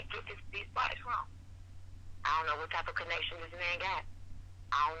where Jack get these products from. I don't know what type of connection this man got.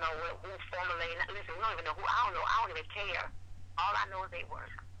 I don't know who formulated. Listen, we don't even know who. I don't even care. All I know is they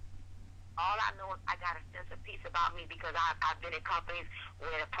work. All I know is I got a sense of peace about me because I've been in companies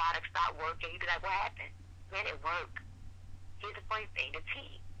where the product stopped working. You'd be like, what happened? Man, it worked. Here's the funny thing, the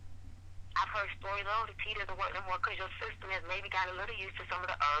tea. I've heard stories, the tea doesn't work no more because your system has maybe gotten a little used to some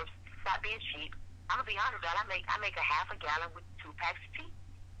of the herbs. Stop being cheap. I'm going to be honest, y'all. I make a half a gallon with 2 packs of tea.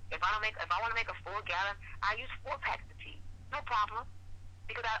 If I want to make a full gallon, I use 4 packs of tea. No problem.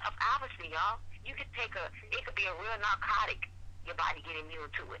 Because obviously, y'all, it could be a real narcotic. Your body get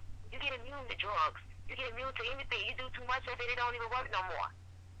immune to it. You get immune to drugs. You get immune to anything. You do too much of it, it don't even work no more.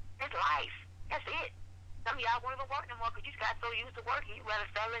 That's life. That's it. Some of y'all won't even work no more because you got so used to working, you rather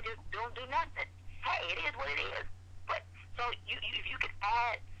sell and just don't do nothing. Hey, it is what it is. But so if you could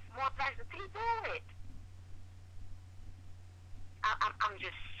add more packs of tea, do it. I'm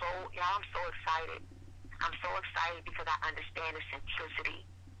just so, y'all, I'm so excited. I'm so excited because I understand the simplicity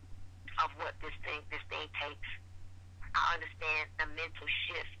of what this thing takes. I understand the mental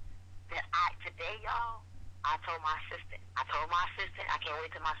shift that today, y'all, I told my assistant, I can't wait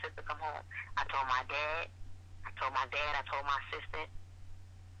till my sister come home. I told my dad, I told my assistant,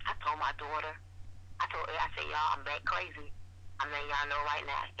 I told my daughter, I said, y'all, I'm back crazy. I'm letting y'all know right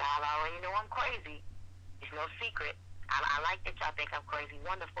now. Y'all already know I'm crazy. It's no secret. I like that y'all think I'm crazy.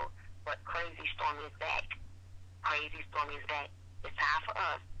 Wonderful. But Crazy Stormy is back. Crazy Stormy is back. It's time for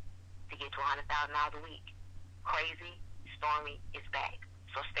us to get to $100,000 a week. Crazy Stormy is back.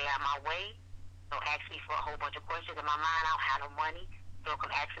 So stay out my way. Don't ask me for a whole bunch of questions. In my mind, I don't have no money. Don't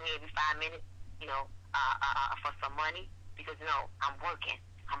come asking me every 5 minutes, for some money. Because, no, I'm working.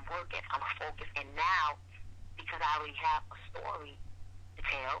 I'm focused. And now, because I already have a story to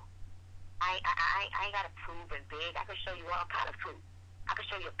tell, I ain't got to prove and big. I can show you all kind of proof. I can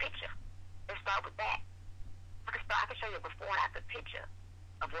show you a picture. Let's start with that. I can show you a before and after picture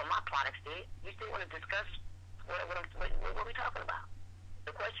of what my products did. You still want to discuss what we're talking about?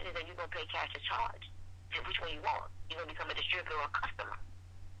 The question is, are you going to pay cash or charge? Which one you want? You're going to become a distributor or a customer?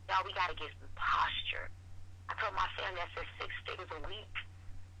 Y'all, we got to get some posture. I told my family, I said 6 figures a week.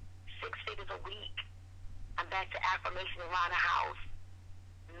 6 figures a week. I'm back to affirmation around the house.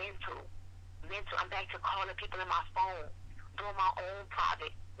 Mental. I'm back to calling people in my phone. Doing my own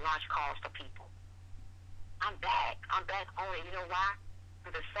private launch calls for people. I'm back on it. You know why?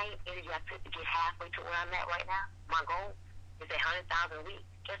 For the same energy I took to get halfway to where I'm at right now, my goal is at 100,000 a week.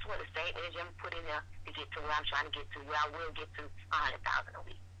 Guess what? The same energy I'm putting there to get to where I'm trying to get to, where I will get to 100,000 a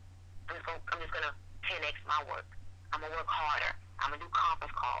week. I'm just gonna 10x my work. I'm gonna work harder. I'm gonna do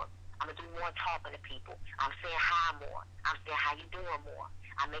conference calls. I'm gonna do more talking to people. I'm saying hi more. I'm saying how you doing more.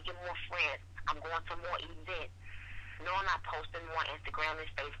 I'm making more friends. I'm going to more events. No, I'm not posting more on Instagram and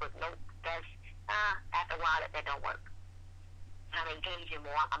Facebook. No, that's after a while that don't work. I'm engaging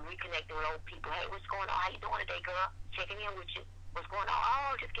more. I'm reconnecting with old people. Hey, what's going on? How you doing today, girl? Checking in with you. What's going on?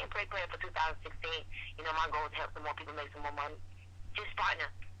 Oh, just getting prepared for 2016. My goal is to help some more people make some more money. Just starting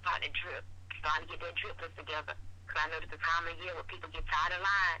to drip. Starting to get that drip list together. Because I know that the time of year where people get tired of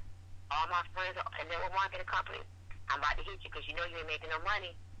lying. All my friends and network marketing companies, I'm about to hit you because you know you ain't making no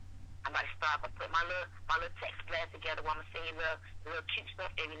money. I'm about to start to put my little text blast together where I'm gonna send you little cute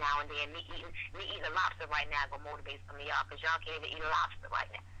stuff every now and then. Me eating a lobster right now gonna motivate some of y'all because y'all can't even eat a lobster right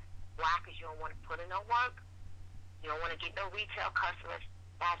now. Why? Because you don't want to put in no work. You don't want to get no retail customers.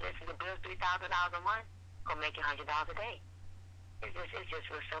 Guys, listen, your bill's $3,000 a month. Gonna make you $100 a day. It's just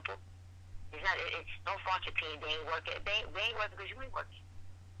real simple. It's not. Don't fault your team. They ain't working. They ain't working because you ain't working.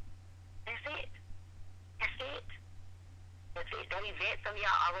 That's it. That event, some of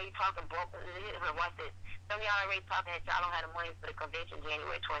y'all already talking broke. Watch this. Some of y'all already talking that y'all don't have the money for the convention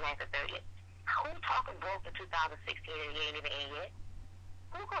January 29th or 30th. Who talking broke in 2016 and the year ain't even in yet?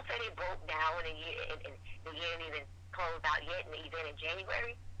 Who gonna say they broke down and the year ain't even closed out yet in the event in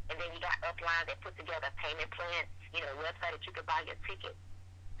January? And then you got uplines that put together a payment plan, website that you can buy your ticket.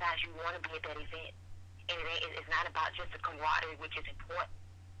 Guys, you want to be at that event. And it's not about just the camaraderie, which is important.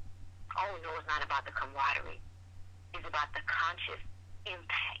 Oh, no, it's not about the camaraderie. It's about the conscious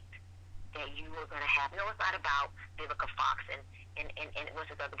impact that you are going to have. No, it's not about Vivica Fox and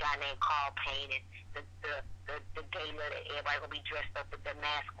what's this other guy named Carl Payne and the gala that everybody going to be dressed up with their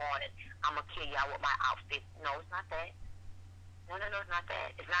mask on and I'm going to kill y'all with my outfit. No, it's not that. No, it's not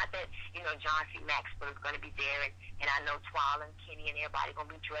that. It's not that, John C. Maxwell is going to be there and I know Twila and Kenny and everybody going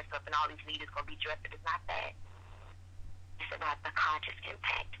to be dressed up and all these leaders going to be dressed up. It's not that. It's about the conscious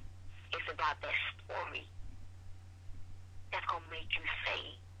impact. It's about that story that's going to make you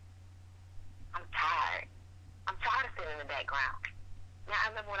say, I'm tired. I'm tired of sitting in the background. Now,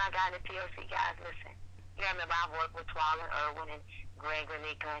 I remember when I got into TLC, guys, listen. I remember I worked with Twila, Irwin, and Greg,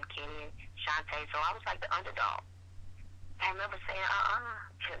 Renika, and Kenny, and Shantae, so I was like the underdog. I remember saying,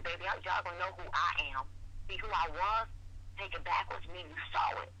 baby, y'all going to know who I am. See who I was? Take it backwards, mean you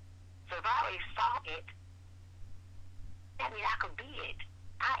saw it. So if I already saw it, that means I could be it.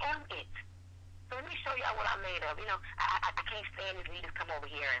 I am it. So let me show y'all what I'm made of. I can't stand these leaders come over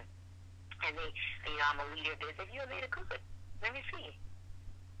here and they, I'm a leader of this. If you're a leader, good. Let me see.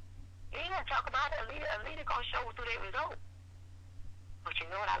 You ain't gonna talk about it. A leader gonna show through their results. But you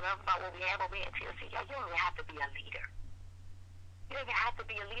know what I love about what we have over here at TLC? Y'all, you don't even have to be a leader. You don't even have to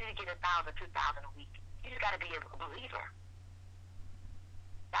be a leader to get 1,000, 2,000 a week. You just gotta be a believer.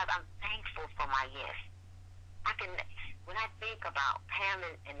 Guys, I'm thankful for my yes. When I think about Pam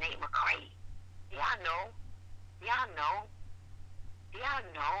and Nate McCray, y'all know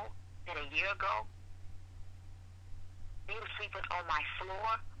that a year ago, they were sleeping on my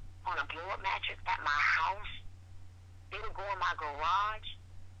floor on a blow-up mattress at my house. They would go in my garage.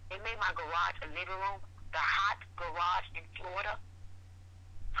 They made my garage a living room, the hot garage in Florida.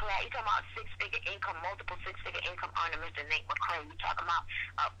 You talking about six-figure income, multiple six-figure income earner, Mr. Nate McCray. You talking about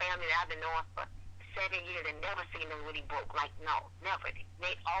a family that I've been knowing for 7 years and never seen them really broke. Like, no, never.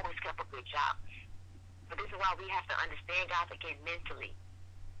 Nate always kept a good job. But this is why we have to understand, guys, again, mentally.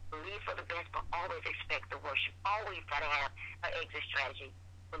 Believe for the best, but always expect the worst. You always got to have an exit strategy.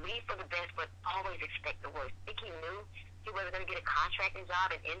 believe for the best, but always expect the worst. I think he knew he wasn't going to get a contracting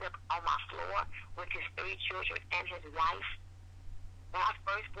job and end up on my floor with his 3 children and his wife. When I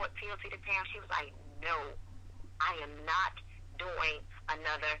first brought TLC to town, she was like, no, I am not doing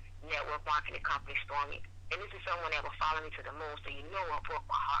another network marketing company, Stormy. And this is someone that will follow me to the moon, so you know I broke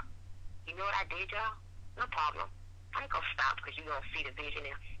my heart. You know what I did, y'all? No problem. I ain't going to stop because you don't see the vision.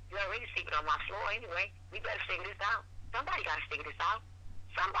 And you already see it on my floor anyway. We better figure this out. Somebody got to figure this out.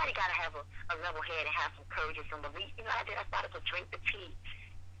 Somebody got to have a level head and have some courage and some belief. You know what I did? I started to drink the tea.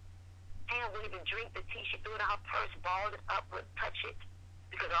 Pam wouldn't even drink the tea. She threw it in her purse, balled it up, wouldn't touch it.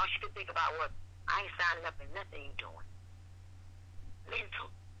 Because all she could think about was, I ain't signing up and nothing you doing. Mental.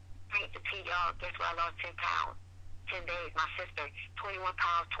 Drink the tea, y'all. Guess what? I lost 10 pounds. 10 days. My sister, 21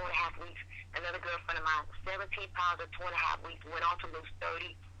 pounds, 2.5 weeks. Another girlfriend of mine, 17 pounds in 2.5 weeks. Went on to lose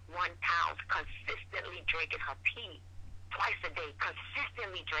 31 pounds. Consistently drinking her tea twice a day.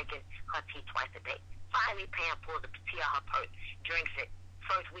 Consistently drinking her tea twice a day. Finally, Pam pulls the tea out her purse, drinks it.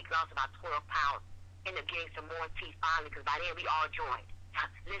 First week lost about 12 pounds. Ended up getting some more tea finally because by then we all joined.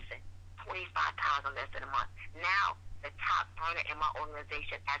 Listen, 25 pounds in less than a month. Now, the top earner in my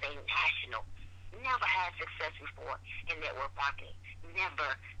organization as a national. Never had success before in network marketing.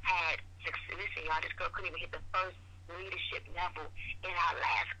 Never had success. Listen, y'all, this girl couldn't even hit the first leadership level in our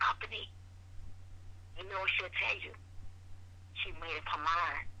last company. You know what she'll tell you? She made up her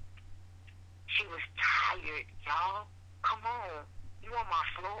mind. She was tired, y'all. Come on. You on my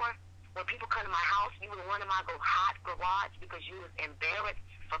floor? When people come to my house, you was one of my hot garage because you was embarrassed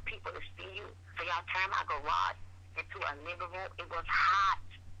for people to see you. So y'all turned my garage into a living room. It was hot,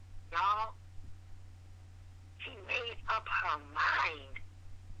 y'all. She made up her mind.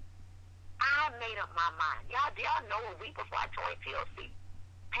 I made up my mind. Y'all know a week before I joined TLC.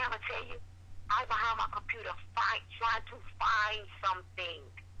 Pam will tell you, I was behind my computer trying to find something.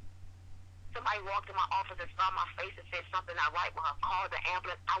 Somebody walked in my office and saw my face and said something not right with her. Called the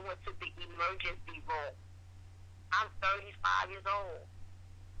ambulance. I went to the emergency room. I'm 35 years old.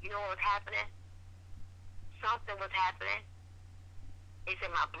 You know what was happening? Something was happening. They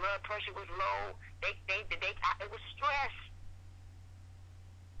said my blood pressure was low. It was stress.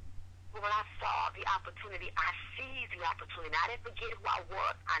 But when I saw the opportunity, I seized the opportunity. I didn't forget who I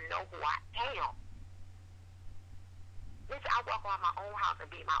was. I know who I am. Listen, I walk around my own house and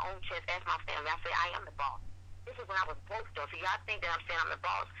beat my own chest, ask my family. I say, I am the boss. This is when I was broke, though. So y'all think that I'm saying I'm the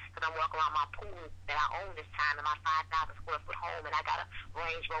boss because I'm walking around my pool that I own this time in my 5,000 square foot home, and I got a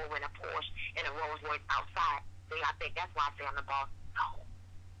Range Rover and a Porsche and a Rolls Royce outside. So y'all think that's why I say I'm the boss? No.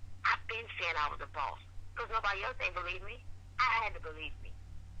 I've been saying I was the boss because nobody else ain't believe me. I had to believe me.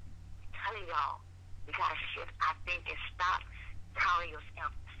 I'm telling y'all, you got to shift, I think, and stop counting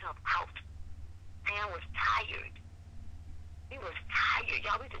yourself out. Pam was tired. He was tired.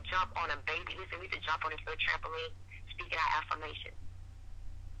 Y'all, we used to jump on a baby. Listen, we used to jump on this little trampoline, speaking our affirmation.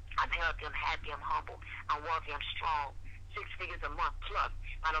 I'm healthy, I'm happy, I'm humble, I'm wealthy, I'm strong. 6 figures a month plus.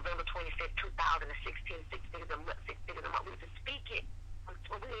 By November 25th, 2016, 6 figures a month, 6 figures a month. We used to speak it.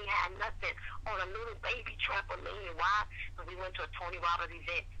 We ain't had nothing on a little baby trampoline. Why? Because we went to a Tony Robbins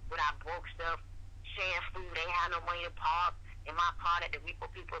event with our broke stuff, sharing food. They ain't had no money to park in my car that the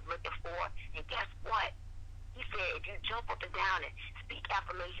people was looking for. And guess what? He said, if you jump up and down and speak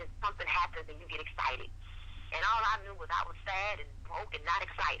affirmations, something happens and you get excited. And all I knew was I was sad and broke and not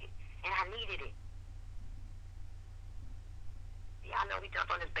excited. And I needed it. Y'all know we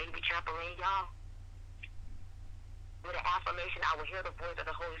jumped on this baby trampoline, y'all. With an affirmation, I will hear the voice of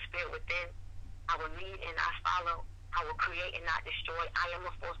the Holy Spirit within. I will lead and I follow. I will create and not destroy. I am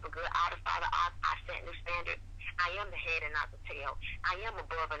a force for good. I, the Father, I set new standards. I am the head and not the tail. I am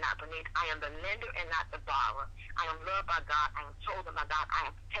above and not beneath. I am the lender and not the borrower. I am loved by God. I am chosen by God. I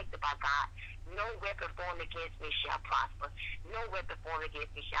am protected by God. No weapon formed against me shall prosper. No weapon formed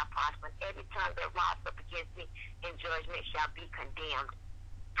against me shall prosper. And every tongue that rises up against me in judgment shall be condemned.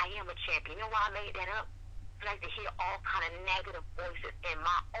 I am a champion. You know why I made that up? I like to hear all kind of negative voices in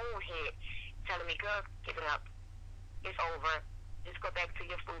my own head telling me, girl, give it up. It's over. Just go back to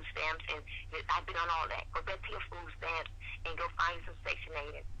your food stamps, and I've been on all that. Go back to your food stamps and go find some Section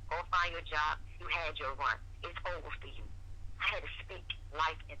 8. Go find your job. You had your run. It's over for you. I had to speak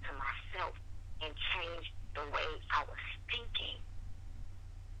life into myself and change the way I was thinking.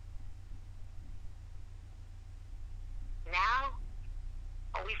 Now,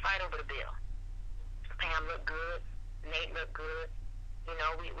 we fight over the bill. Pam looked good. Nate looked good. You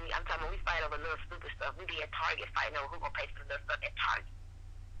know, I'm talking about we fight over little stupid stuff. We be at Target fighting over who's going to pay for the little stuff at Target.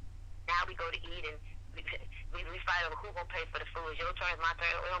 Now we go to eat and we fight over who's going to pay for the food. Your turn, my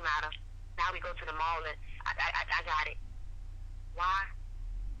turn, it don't matter. Now we go to the mall and I got it. Why?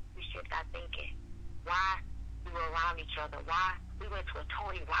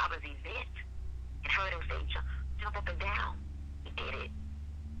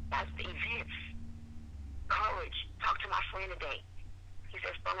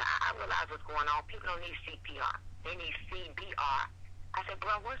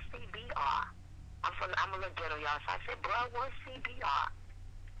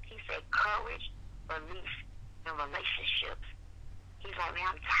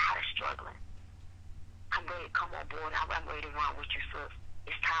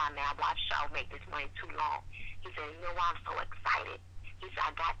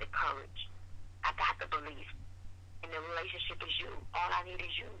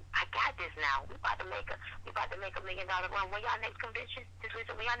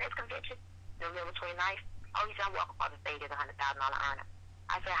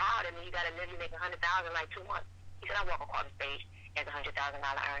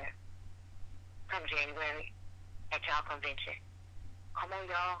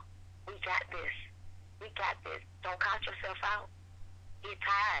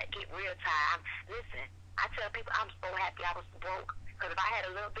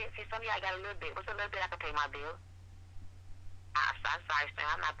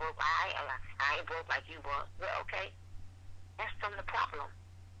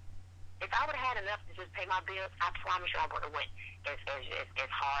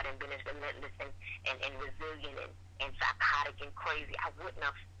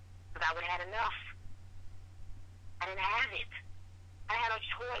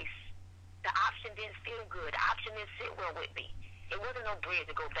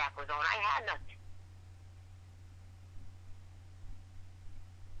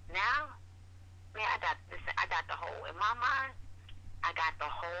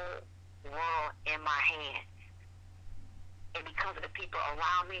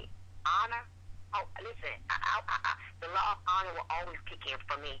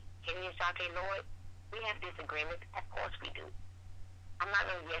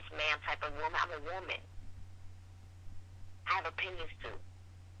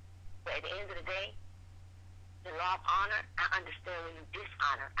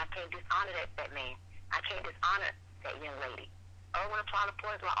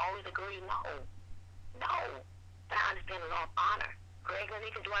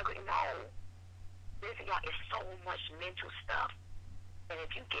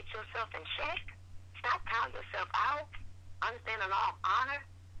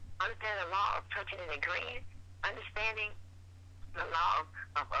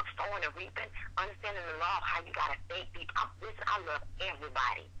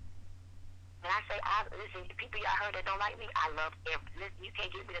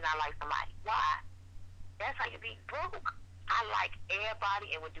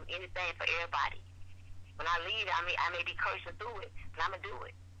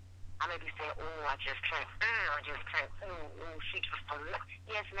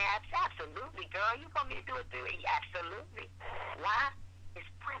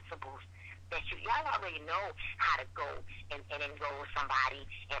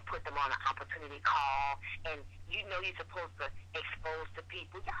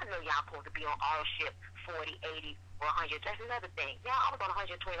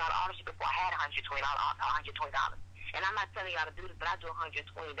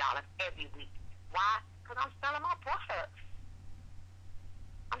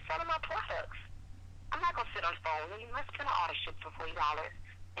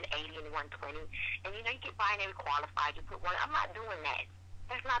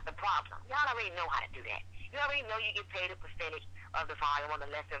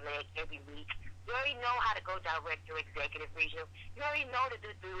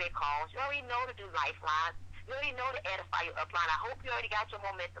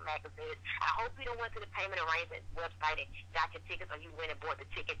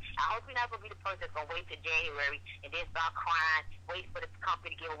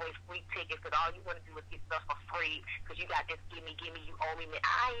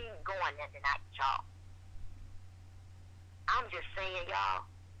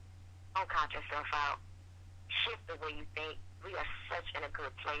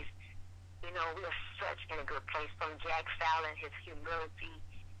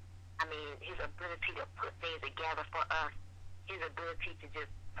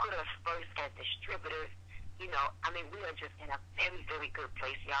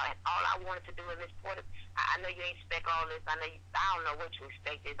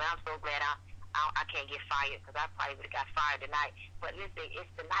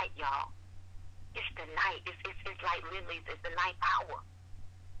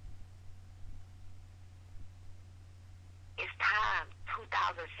 It's time.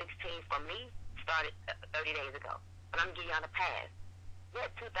 2016 for me started 30 days ago. But I'm giving y'all the past.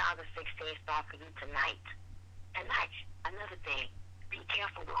 Let 2016 start for you tonight. Tonight, another thing, be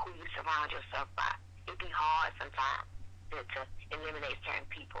careful with who you surround yourself by. It be hard sometimes to eliminate certain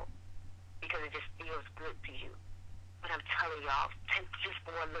people because it just feels good to you. But I'm telling y'all, just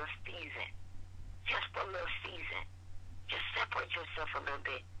for a little season, just separate yourself a little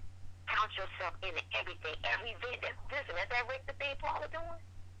bit. Count yourself into everything, every event. Listen, that's that Rick the thing Paul is doing.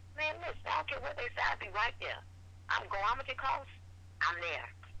 Man, listen, I don't care what they say, I'll be right there. I'm going, how much it costs? I'm there.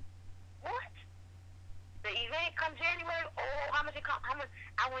 What? The event comes January, how much it costs? How much?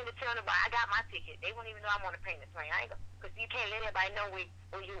 I went to tell nobody, I got my ticket. They won't even know I'm on the payment plan. Because you can't let everybody know when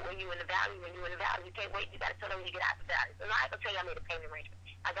you in the valley, you can't wait. You got to tell them when you get out the valley. So now I can tell you I made a payment arrangement.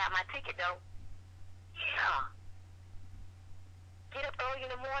 I got my ticket, though. Yeah. Get up early in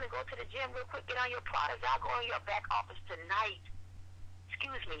the morning, go to the gym real quick, get on your products. Y'all go in your back office tonight.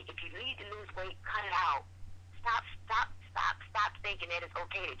 Excuse me, if you need to lose weight, cut it out. Stop thinking that it's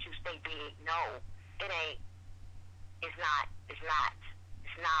okay that you stay big. No, it ain't. It's not.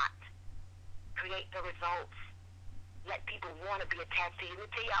 Create the results. Let people want to be attached to you. Let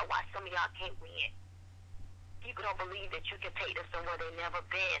me tell y'all why some of y'all can't win. People don't believe that you can take them somewhere they've never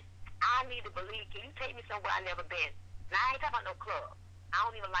been. I need to believe, can you take me somewhere I've never been? Now, I ain't talking about no club. I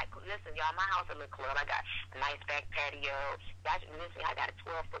don't even like, listen, y'all, my house is a little club. I got a nice back patio. Listen, I got a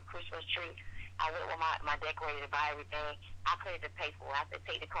 12-foot Christmas tree. I went with my decorator to buy everything. I couldn't even pay for it. I said,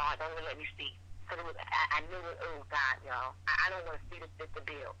 take the car. Don't even let me see. Because I knew it. Oh, God, y'all. I don't want to see the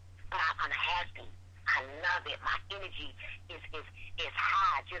bill. But I'm happy. I love it. My energy is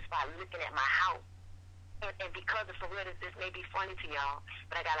high just by looking at my house. And because of for real, this may be funny to y'all,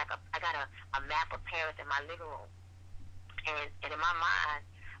 but I got a map of Paris in my living room. And in my mind,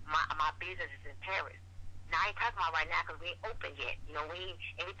 my business is in Paris. Now, I ain't talking about right now because we ain't open yet. You know,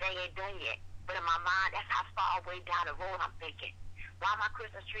 everything ain't done yet. But in my mind, that's how far away down the road I'm thinking. Why my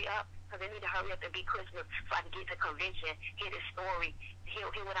Christmas tree up? Because they need to hurry up and be Christmas so I can get to convention, hear this story, hear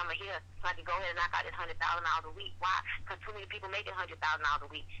what I'm going to hear, so I can go ahead and knock out this $100,000 a week. Why? Because too many people making $100,000 a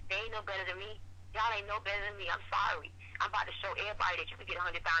week. They ain't no better than me. Y'all ain't no better than me. I'm sorry. I'm about to show everybody that you can get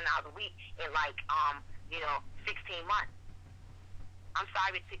 $100,000 a week in 16 months. I'm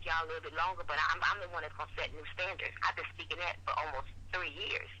sorry it took y'all a little bit longer, but I'm the one that's going to set new standards. I've been speaking that for almost 3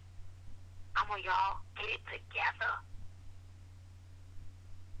 years. I want y'all get it together.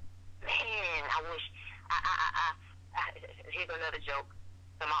 Man, I wish. Here's another joke.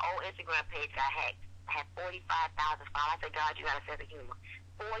 So my old Instagram page got hacked. I had 45,000 followers. I said, God, you got a sense of humor.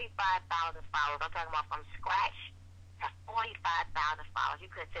 45,000 followers. I'm talking about from scratch. I have 45,000 followers.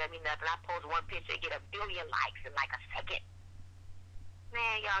 You couldn't tell me nothing. I post one picture, get 1 billion likes in like a second.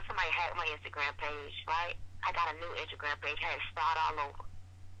 Man, y'all, somebody hacked my Instagram page, right? I got a new Instagram page. I had to start all over.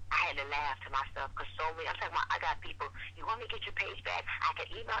 I had to laugh to myself because so many, I'm talking about, I got people, you want me to get your page back? I can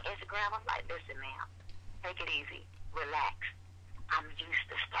email Instagram. I'm like, listen, ma'am, take it easy. Relax. I'm used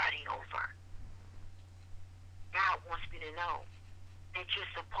to starting over. God wants me to know that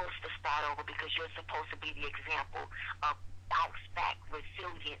you're supposed to start over because you're supposed to be the example of bounce back,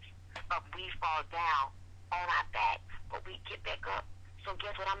 resilience, of we fall down on our back, but we get back up. So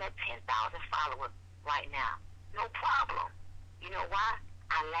guess what? I'm at 10,000 followers right now. No problem. You know why?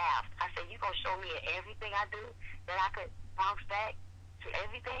 I laughed. I said, you going to show me in everything I do that I could bounce back to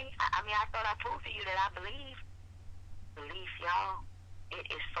everything? I thought I proved to you that I believe. Belief, y'all. It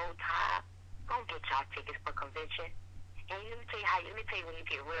is so time. Go get y'all tickets for convention. And let me tell you when you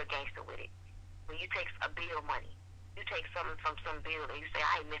get real gangster with it. When you take a bill money, you take something from some bill and you say,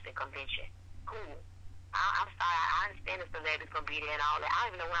 I ain't missing convention. Cool. I'm sorry. I understand the celebrity's going to be there and all that. I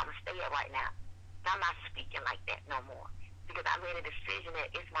don't even know where I'm going to stay at right now. I'm not speaking like that no more. Because I made a decision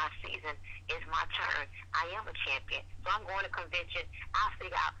that it's my season, it's my turn. I am a champion. So I'm going to convention. I'll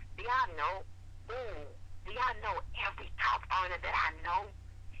figure out, do y'all know every top earner that I know?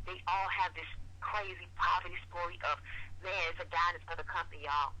 They all have this crazy poverty story of, man, it's a guy in this other company,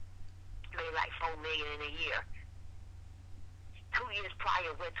 y'all, made like $4 million in a year. 2 years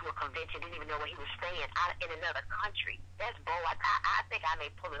prior, went to a convention, didn't even know where he was staying, out in another country. That's bold. I think I may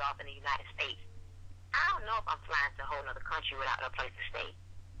pull it off in the United States. I don't know if I'm flying to a whole other country without a place to stay.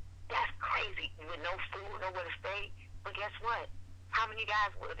 That's crazy. With no food, nowhere to stay. But guess what? How many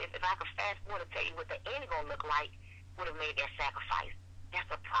guys would, if I could fast forward to tell you what the end going to look like, would have made that sacrifice? That's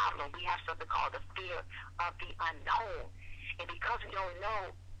a problem. We have something called the fear of the unknown. And because we don't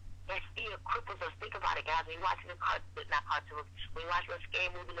know, that fear cripples us. Think about it, guys. When you're watching not cartoons, when you're watching a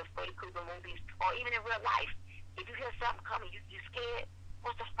scary movie, the Freddy Krueger movies, or even in real life, if you hear something coming, you scared,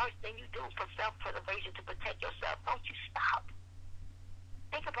 what's the first thing you do for self-preservation to protect yourself? Don't you stop.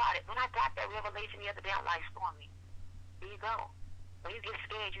 Think about it. When I got that revelation the other day, I'm like, Stormy, there you go. When you get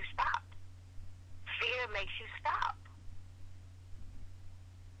scared, you stop. Fear makes you stop.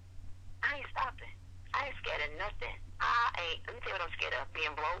 I ain't stopping. I ain't scared of nothing. Let me tell you what I'm scared of,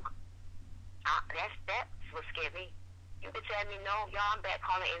 being broke. That's what scared me. You can tell me no, y'all, I'm back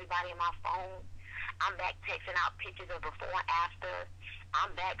calling everybody on my phone. I'm back texting out pictures of before and after. I'm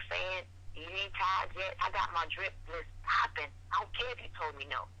back saying, you ain't tired yet. I got my drip list popping. I don't care if you told me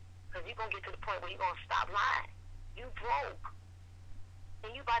no. Because you're going to get to the point where you're going to stop lying. You broke.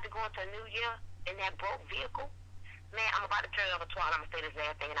 And you about to go into a new year in that broke vehicle. Man, I'm about to turn it over to I'm going to say this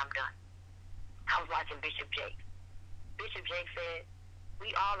last thing and I'm done. I was watching Bishop Jakes. Bishop Jakes said,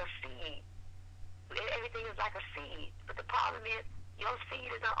 we all a seed. Everything is like a seed. But the problem is, your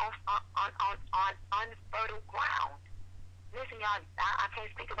seed is on unfertile ground. Listen, y'all, I can't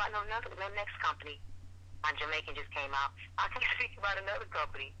speak about no next company. My Jamaican just came out. I can't speak about another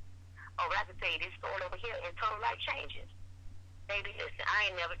company. Oh, but I can tell you, this soil over here in Total Life Changes. Baby, listen, I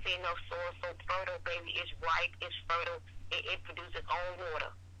ain't never seen no soil so fertile, baby. It's ripe, it's fertile. It produces its own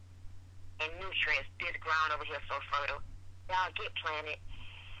water and nutrients. This ground over here is so fertile. Y'all get planted.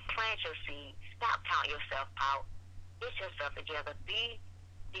 Plant your seed. Stop counting yourself out. Get yourself together. Be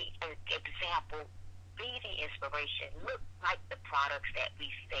the example. Be the inspiration. Look like the products that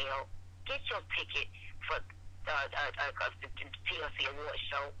we sell. Get your ticket for the TLC Award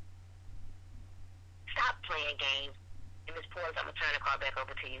Show. Stop playing games. And Ms. Porter, I'm going to turn the call back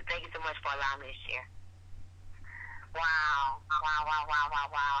over to you. Thank you so much for allowing me to share. Wow.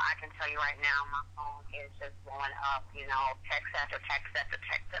 I can tell you right now, my phone is just blowing up, text after text after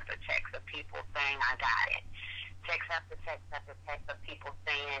text after text of people saying, I got it. Text after text after text of people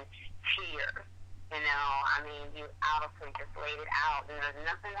saying, cheers. You obviously just laid it out, and there's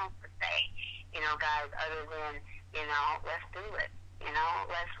nothing else to say, guys, other than, let's do it.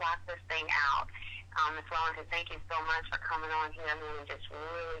 Let's rock this thing out. Ms. Wellington, thank you so much for coming on here and just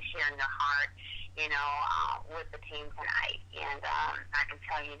really sharing your heart, with the team tonight. And I can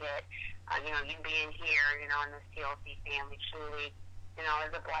tell you that, you being here, in this TLC family truly,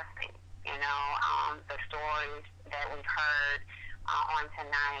 is a blessing. The stories that we've heard on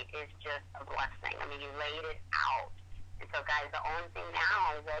tonight is just a blessing. I mean, you laid it out. And so, guys, the only thing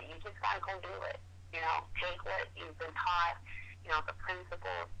now is that you just got to go do it. Take what you've been taught, the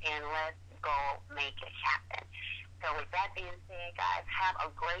principles, and let's go make it happen. So with that being said, guys, have a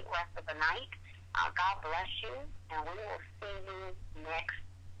great rest of the night. God bless you, and we will see you next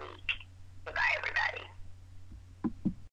week. Goodbye, everybody.